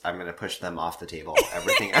 I'm going to push them off the table.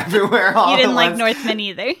 Everything Everywhere All at Once. You didn't like Northmen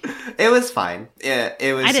either. It was fine.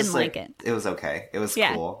 It was. I didn't like it. It was okay. It was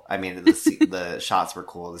cool. I mean, the shots were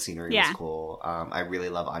cool. The scenery was cool. I really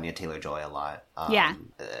love Anya Taylor-Joy a lot.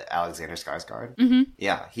 Alexander Skarsgård. Mm-hmm.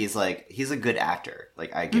 Yeah, he's a good actor.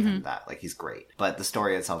 Like, I give him that. Like, he's great. But the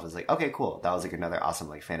story itself is like, okay, cool. That was like another awesome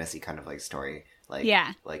like fantasy kind of like story. Like,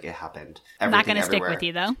 like it happened. I'm not going to stick with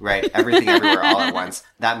you though. Right. Everything Everywhere All at Once.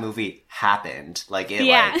 That movie happened. Like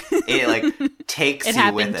it takes it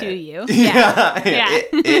you with it. It happened to you. Yeah. Yeah.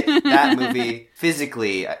 That movie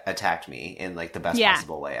physically attacked me in like the best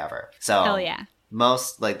possible way ever. So hell yeah.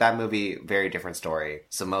 Most, like, that movie, very different story.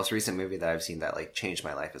 So most recent movie that I've seen that, like, changed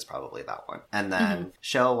my life is probably that one. And then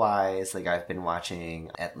show-wise, like, I've been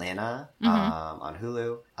watching Atlanta on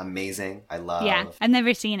Hulu. Amazing. I love. Yeah, I've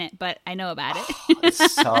never seen it, but I know about it.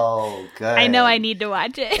 It's so good. I know I need to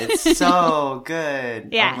watch it. It's so good.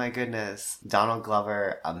 Yeah. Oh my goodness. Donald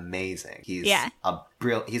Glover, amazing. He's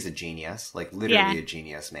he's a genius. Like, literally a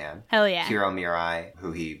genius, man. Hell yeah. Hiro Murai,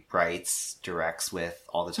 who he writes, directs with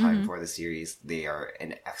all the time for the series, they are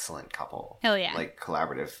an excellent couple. Hell yeah. Like,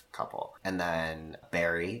 collaborative couple. And then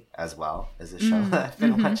Barry, as well, is a show that I've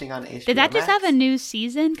been watching on HBO Did that just have a new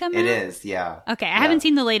season come out? It is, yeah. Okay, I haven't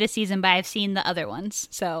seen the latest season, but I've seen the other ones.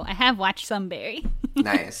 So I have watched some Barry.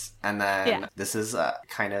 Nice. And then this is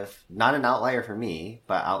kind of not an outlier for me,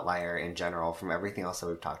 but outlier in general from everything else that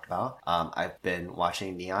we've talked about. I've been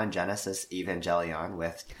watching Neon Genesis Evangelion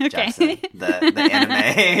with Jackson, the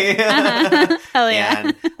anime. Hell yeah.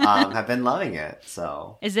 And have been loving it.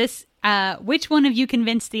 So is this which one of you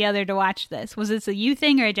convinced the other to watch this? Was this a you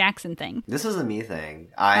thing or a Jackson thing? This was a me thing.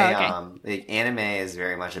 Anime is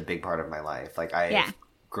very much a big part of my life. Like I've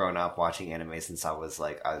grown up watching anime since I was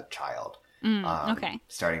like a child.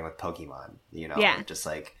 Starting with Pokemon, just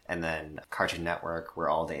like, and then Cartoon Network, where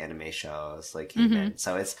all the anime shows like came in.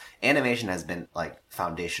 So animation has been like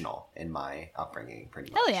foundational in my upbringing,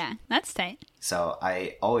 pretty much. Oh yeah, that's tight. So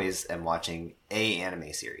I always am watching a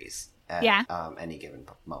anime series at any given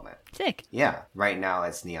moment. Sick. Yeah. Right now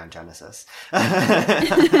it's Neon Genesis.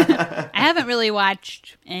 I haven't really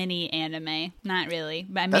watched any anime. Not really.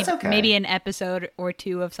 But maybe an episode or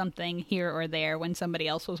two of something here or there when somebody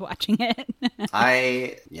else was watching it.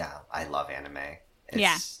 I love anime.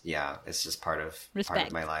 It's just part of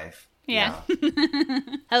my life. Yeah.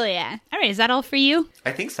 Hell yeah. All right. Is that all for you?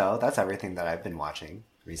 I think so. That's everything that I've been watching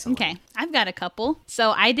recently. Okay, I've got a couple.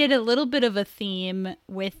 So I did a little bit of a theme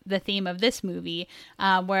with the theme of this movie,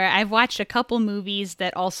 where I've watched a couple movies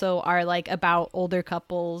that also are like about older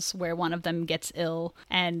couples where one of them gets ill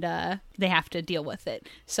and they have to deal with it.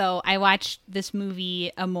 So I watched this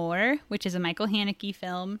movie Amour, which is a Michael Haneke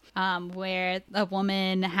film, where a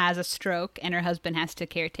woman has a stroke and her husband has to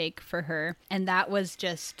caretake for her. And that was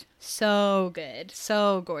just So good.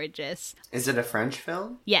 So gorgeous. Is it a French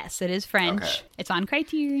film? Yes, it is French. Okay. It's on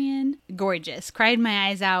Criterion. Gorgeous. Cried my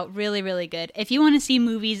eyes out. Really, really good. If you want to see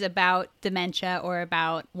movies about dementia or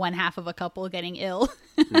about one half of a couple getting ill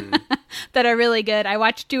that are really good, I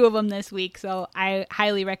watched 2 of them this week, so I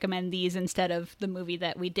highly recommend these instead of the movie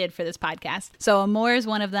that we did for this podcast. So Amour is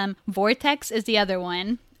one of them. Vortex is the other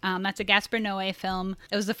one. That's a Gaspar Noé film.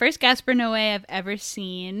 It was the first Gaspar Noé I've ever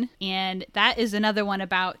seen, and that is another one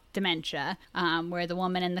about dementia, where the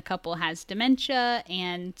woman in the couple has dementia,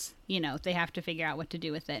 and, you know, they have to figure out what to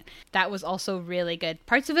do with it. That was also really good.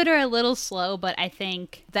 Parts of it are a little slow, but I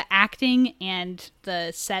think the acting and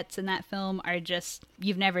the sets in that film are just,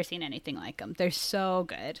 you've never seen anything like them. They're so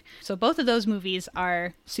good. So both of those movies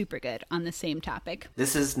are super good on the same topic.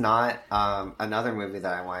 This is not another movie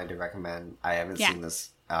that I wanted to recommend. I haven't seen this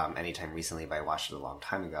anytime recently, but I watched it a long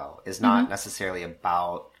time ago. Is not necessarily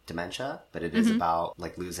about dementia, but it is about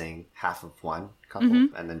like losing half of one couple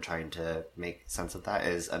and then trying to make sense of that.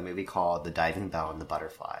 Is a movie called The Diving Bell and the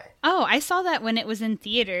Butterfly. Oh, I saw that when it was in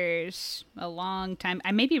theaters a long time.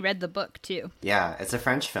 I maybe read the book too. Yeah, it's a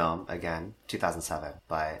French film, again, 2007,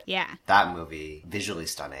 but yeah, that movie, visually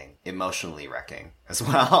stunning, emotionally wrecking as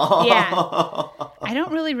well. Yeah. I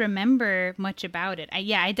don't really remember much about it.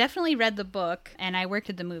 I definitely read the book, and I worked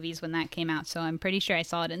at the movies when that came out, so I'm pretty sure I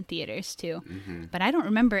saw it in theaters too. But I don't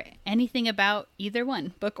remember anything about either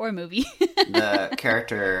one, book or movie. The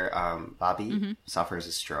character, Bobby, suffers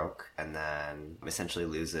a stroke and then essentially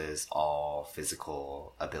loses all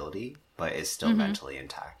physical ability, but is still mentally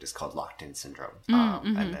intact. It's called locked-in syndrome.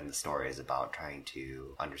 And then the story is about trying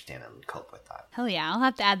to understand and cope with that. Hell yeah, I'll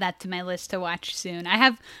have to add that to my list to watch soon.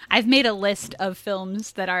 I've made a list of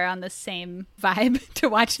films that are on the same vibe to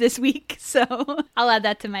watch this week, so I'll add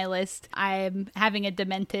that to my list. I'm having a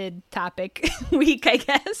demented topic week, I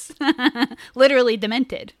guess. Literally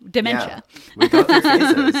demented. Dementia. Yeah. We go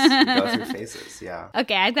through phases. Yeah.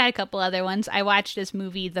 Okay, I've got a couple other ones. I watched this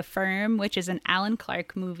movie, The Firm, which is an Alan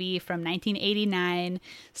Clark movie from 1989,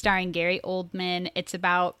 starring Gary Oldman.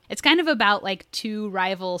 It's kind of about like 2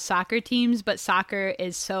 rival soccer teams, but soccer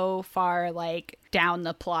is so far like down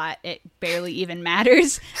the plot it barely even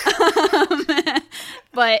matters.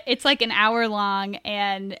 But it's like an hour long,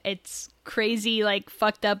 and it's crazy, like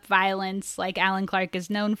fucked up violence like Alan Clark is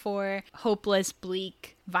known for. Hopeless,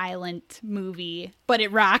 bleak, violent movie, but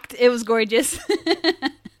it rocked. It was gorgeous.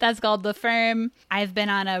 That's called The Firm. I've been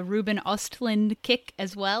on a Ruben Östlund kick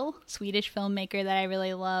as well, Swedish filmmaker that I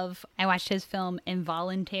really love. I watched his film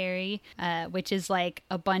Involuntary, which is like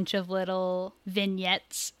a bunch of little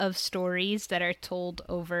vignettes of stories that are told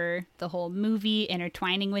over the whole movie,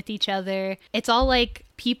 intertwining with each other. It's all like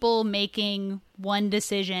people making one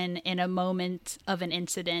decision in a moment of an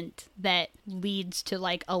incident that leads to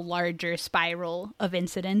like a larger spiral of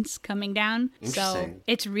incidents coming down. So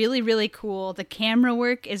it's really, really cool. The camera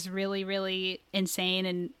work is really, really insane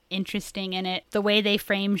and interesting in it. The way they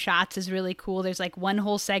frame shots is really cool. There's like one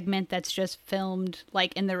whole segment that's just filmed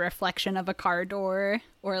like in the reflection of a car door,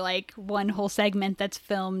 or like one whole segment that's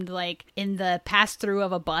filmed like in the pass-through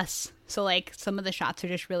of a bus. So like some of the shots are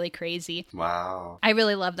just really crazy. Wow. I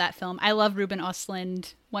really love that film. I love Ruben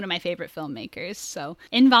Östlund, one of my favorite filmmakers. So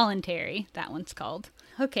Involuntary, that one's called.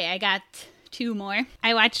 Okay, I got 2 more.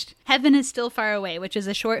 I watched Heaven is Still Far Away, which is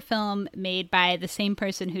a short film made by the same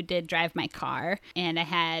person who did Drive My Car. And I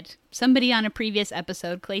had somebody on a previous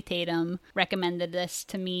episode, Clay Tatum, recommended this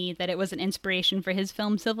to me, that it was an inspiration for his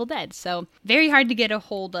film Civil Dead. So very hard to get a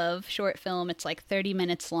hold of short film. It's like 30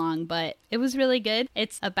 minutes long, but it was really good.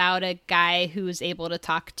 It's about a guy who is able to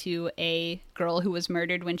talk to a girl who was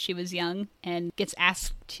murdered when she was young and gets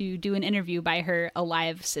asked to do an interview by her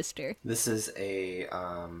alive sister. This is a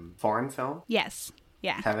foreign film? Yes.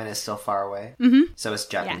 Yeah. Heaven is Still Far Away? So it's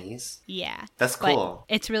Japanese? Yeah. That's cool.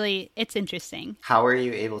 But it's interesting. How are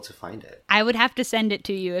you able to find it? I would have to send it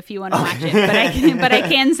to you if you want to watch it, but I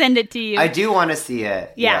can send it to you. I do want to see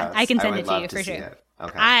it. Yeah, yes. I can send it to you for sure.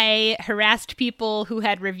 Okay. I harassed people who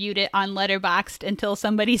had reviewed it on Letterboxd until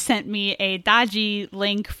somebody sent me a dodgy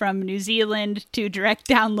link from New Zealand to direct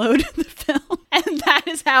download the film. And that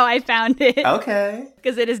is how I found it. Okay.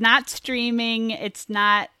 Because it is not streaming. It's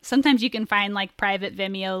not... Sometimes you can find like private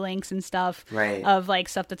Vimeo links and stuff. Right. Of like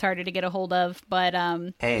stuff that's harder to get a hold of. But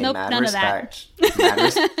hey, nope, mad none respect. of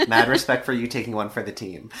that. Mad respect for you taking one for the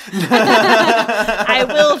team. I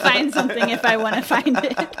will find something if I want to find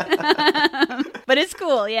it. But it's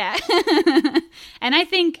cool, yeah. And I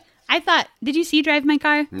thought, did you see Drive My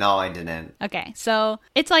Car? No, I didn't. Okay, so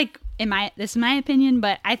it's like, this is my opinion,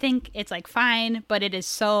 but I think it's like fine, but it is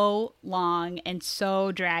so long and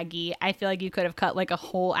so draggy. I feel like you could have cut like a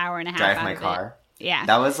whole hour and a half Drive out My of Car? it. Yeah.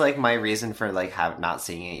 That was like my reason for like not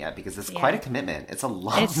seeing it yet, because it's quite a commitment. It's a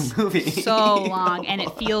long movie. So long, and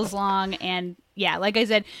it feels long, and yeah, like I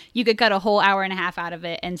said, you could cut a whole hour and a half out of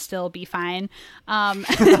it and still be fine.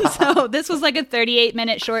 So this was like a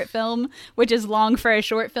 38-minute short film, which is long for a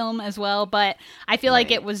short film as well, but I feel like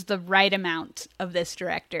it was the right amount of this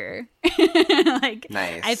director. Like,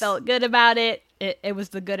 nice. I felt good about it. It was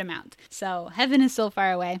the good amount. So Heaven is Still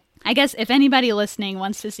Far Away. I guess if anybody listening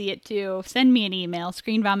wants to see it too, send me an email,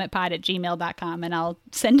 screenvomitpod@gmail.com, and I'll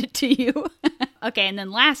send it to you. Okay, and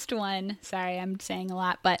then last one. Sorry, I'm saying a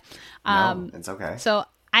lot, but no, it's okay. So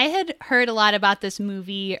I had heard a lot about this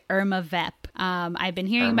movie, Irma Vep. I've been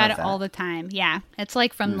hearing about it all the time. Yeah, it's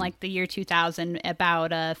like from like the year 2000,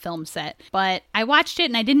 about a film set. But I watched it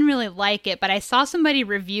and I didn't really like it, but I saw somebody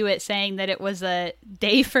review it saying that it was a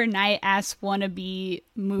day for night ass wannabe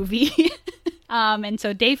movie. And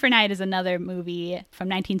so Day for Night is another movie from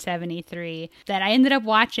 1973 that I ended up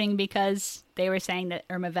watching because they were saying that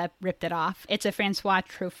Irma Vep ripped it off. It's a Francois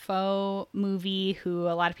Truffaut movie, who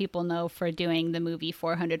a lot of people know for doing the movie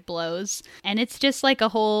 400 Blows. And it's just like a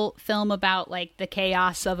whole film about like the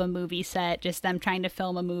chaos of a movie set, just them trying to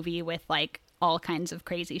film a movie with like all kinds of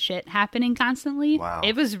crazy shit happening constantly. Wow.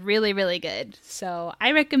 It was really, really good. So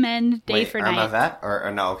I recommend Day for Night. Irma Vep? Or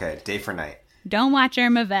no, okay, Day for Night. Don't watch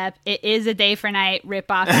Irma Vep. It is a Day for Night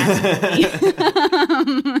ripoff ass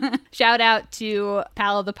movie. Shout out to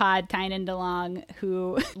pal of the pod, Tynan DeLong,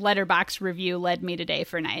 who Letterboxd review led me to Day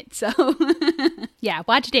for Night. So yeah,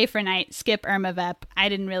 watch Day for Night. Skip Irma Vep. I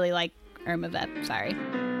didn't really like Irma Vep. Sorry.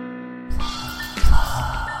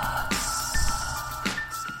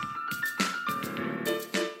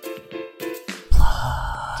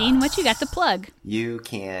 Jeen, what you got to plug? You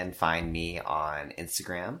can find me on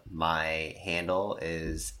Instagram. My handle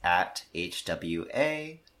is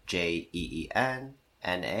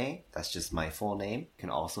 @HWAJEENNA. That's just my full name. You can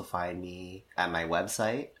also find me at my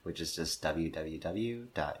website, which is just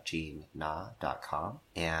www.jeena.com.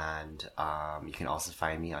 And you can also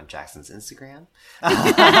find me on Jackson's Instagram.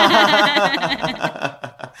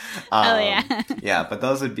 Oh, yeah. Yeah, but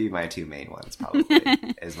those would be my two main ones, probably,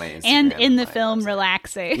 is my Instagram and in the film website.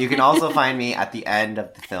 Relaxer. You can also find me at the end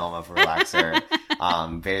of the film of Relaxer.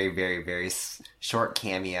 Very, very, very short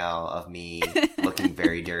cameo of me looking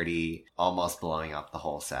very dirty, almost blowing up the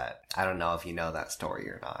whole set. I don't know if you know that story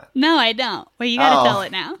or not. No, I don't. Well, you gotta tell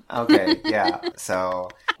it now. Okay, yeah. So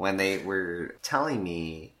when they were telling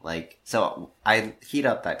me, like, so I heat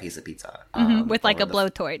up that piece of pizza. With like a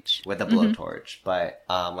blowtorch. With a blowtorch. But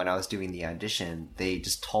when I was doing the audition, they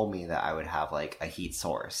just told me that I would have like a heat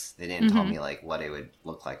source. They didn't tell me like what it would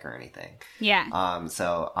look like or anything. Yeah.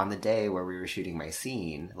 So on the day where we were shooting my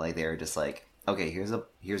scene, like they were just like, okay, here's a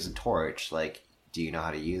torch, like, do you know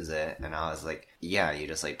how to use it? And I was like, yeah, you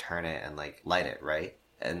just like turn it and like light it, right?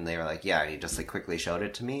 And they were like, yeah, and he just like quickly showed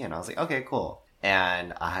it to me, and I was like, okay, cool.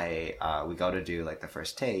 And we go to do like the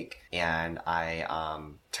first take, and I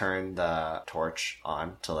turn the torch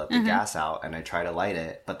on to let the gas out, and I try to light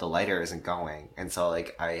it, but the lighter isn't going. And so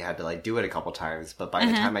like I had to like do it a couple times, but by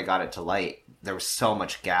the time I got it to light, there was so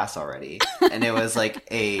much gas already. And it was like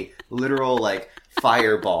a literal like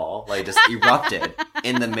fireball, like just erupted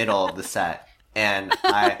in the middle of the set. And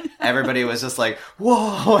everybody was just like,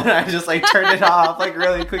 whoa, and I just like turned it off like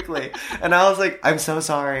really quickly. And I was like, I'm so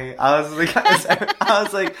sorry. I was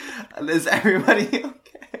like, is everybody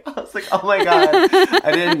okay? I was like, oh my God.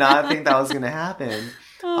 I did not think that was going to happen.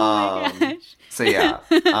 Oh my gosh. So yeah.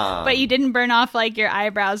 But you didn't burn off like your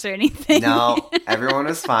eyebrows or anything. No, everyone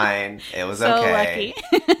was fine. It was so okay. Lucky.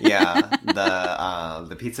 Yeah.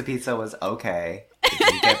 The pizza was okay. It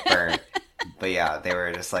didn't get burnt. But yeah, they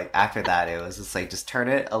were just like, after that, it was just like, just turn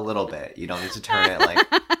it a little bit. You don't need to turn it like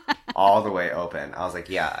all the way open. I was like,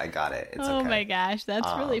 yeah, I got it. It's okay. Oh my gosh, that's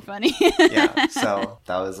really funny. Yeah, so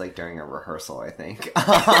that was like during a rehearsal, I think.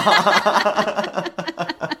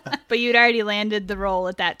 But you'd already landed the role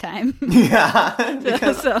at that time. Yeah.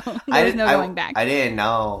 So there's no going back. I didn't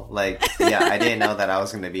know, I didn't know that I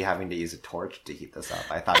was going to be having to use a torch to heat this up.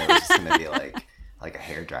 I thought it was just going to be like a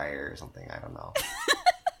hairdryer or something. I don't know.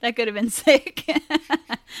 That could have been sick.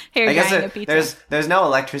 Hair drying a pizza. There's no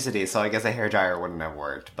electricity, so I guess a hairdryer wouldn't have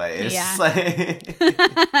worked. But it's like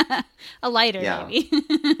a lighter, maybe.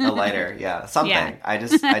 A lighter, yeah, something. Yeah. I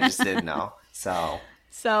just didn't know. So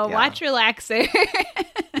yeah. Watch Relaxer.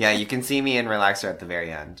 Yeah, you can see me in Relaxer at the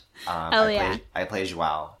very end. I play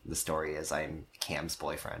Joao. The story is I'm Cam's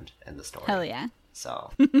boyfriend in the story. Hell yeah.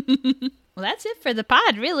 So. Well, that's it for the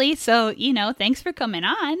pod, really. So, thanks for coming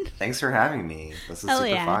on. Thanks for having me. This is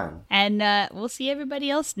super fun. And we'll see everybody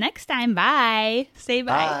else next time. Bye. Say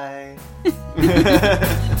bye. Bye.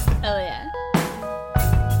 Hell yeah.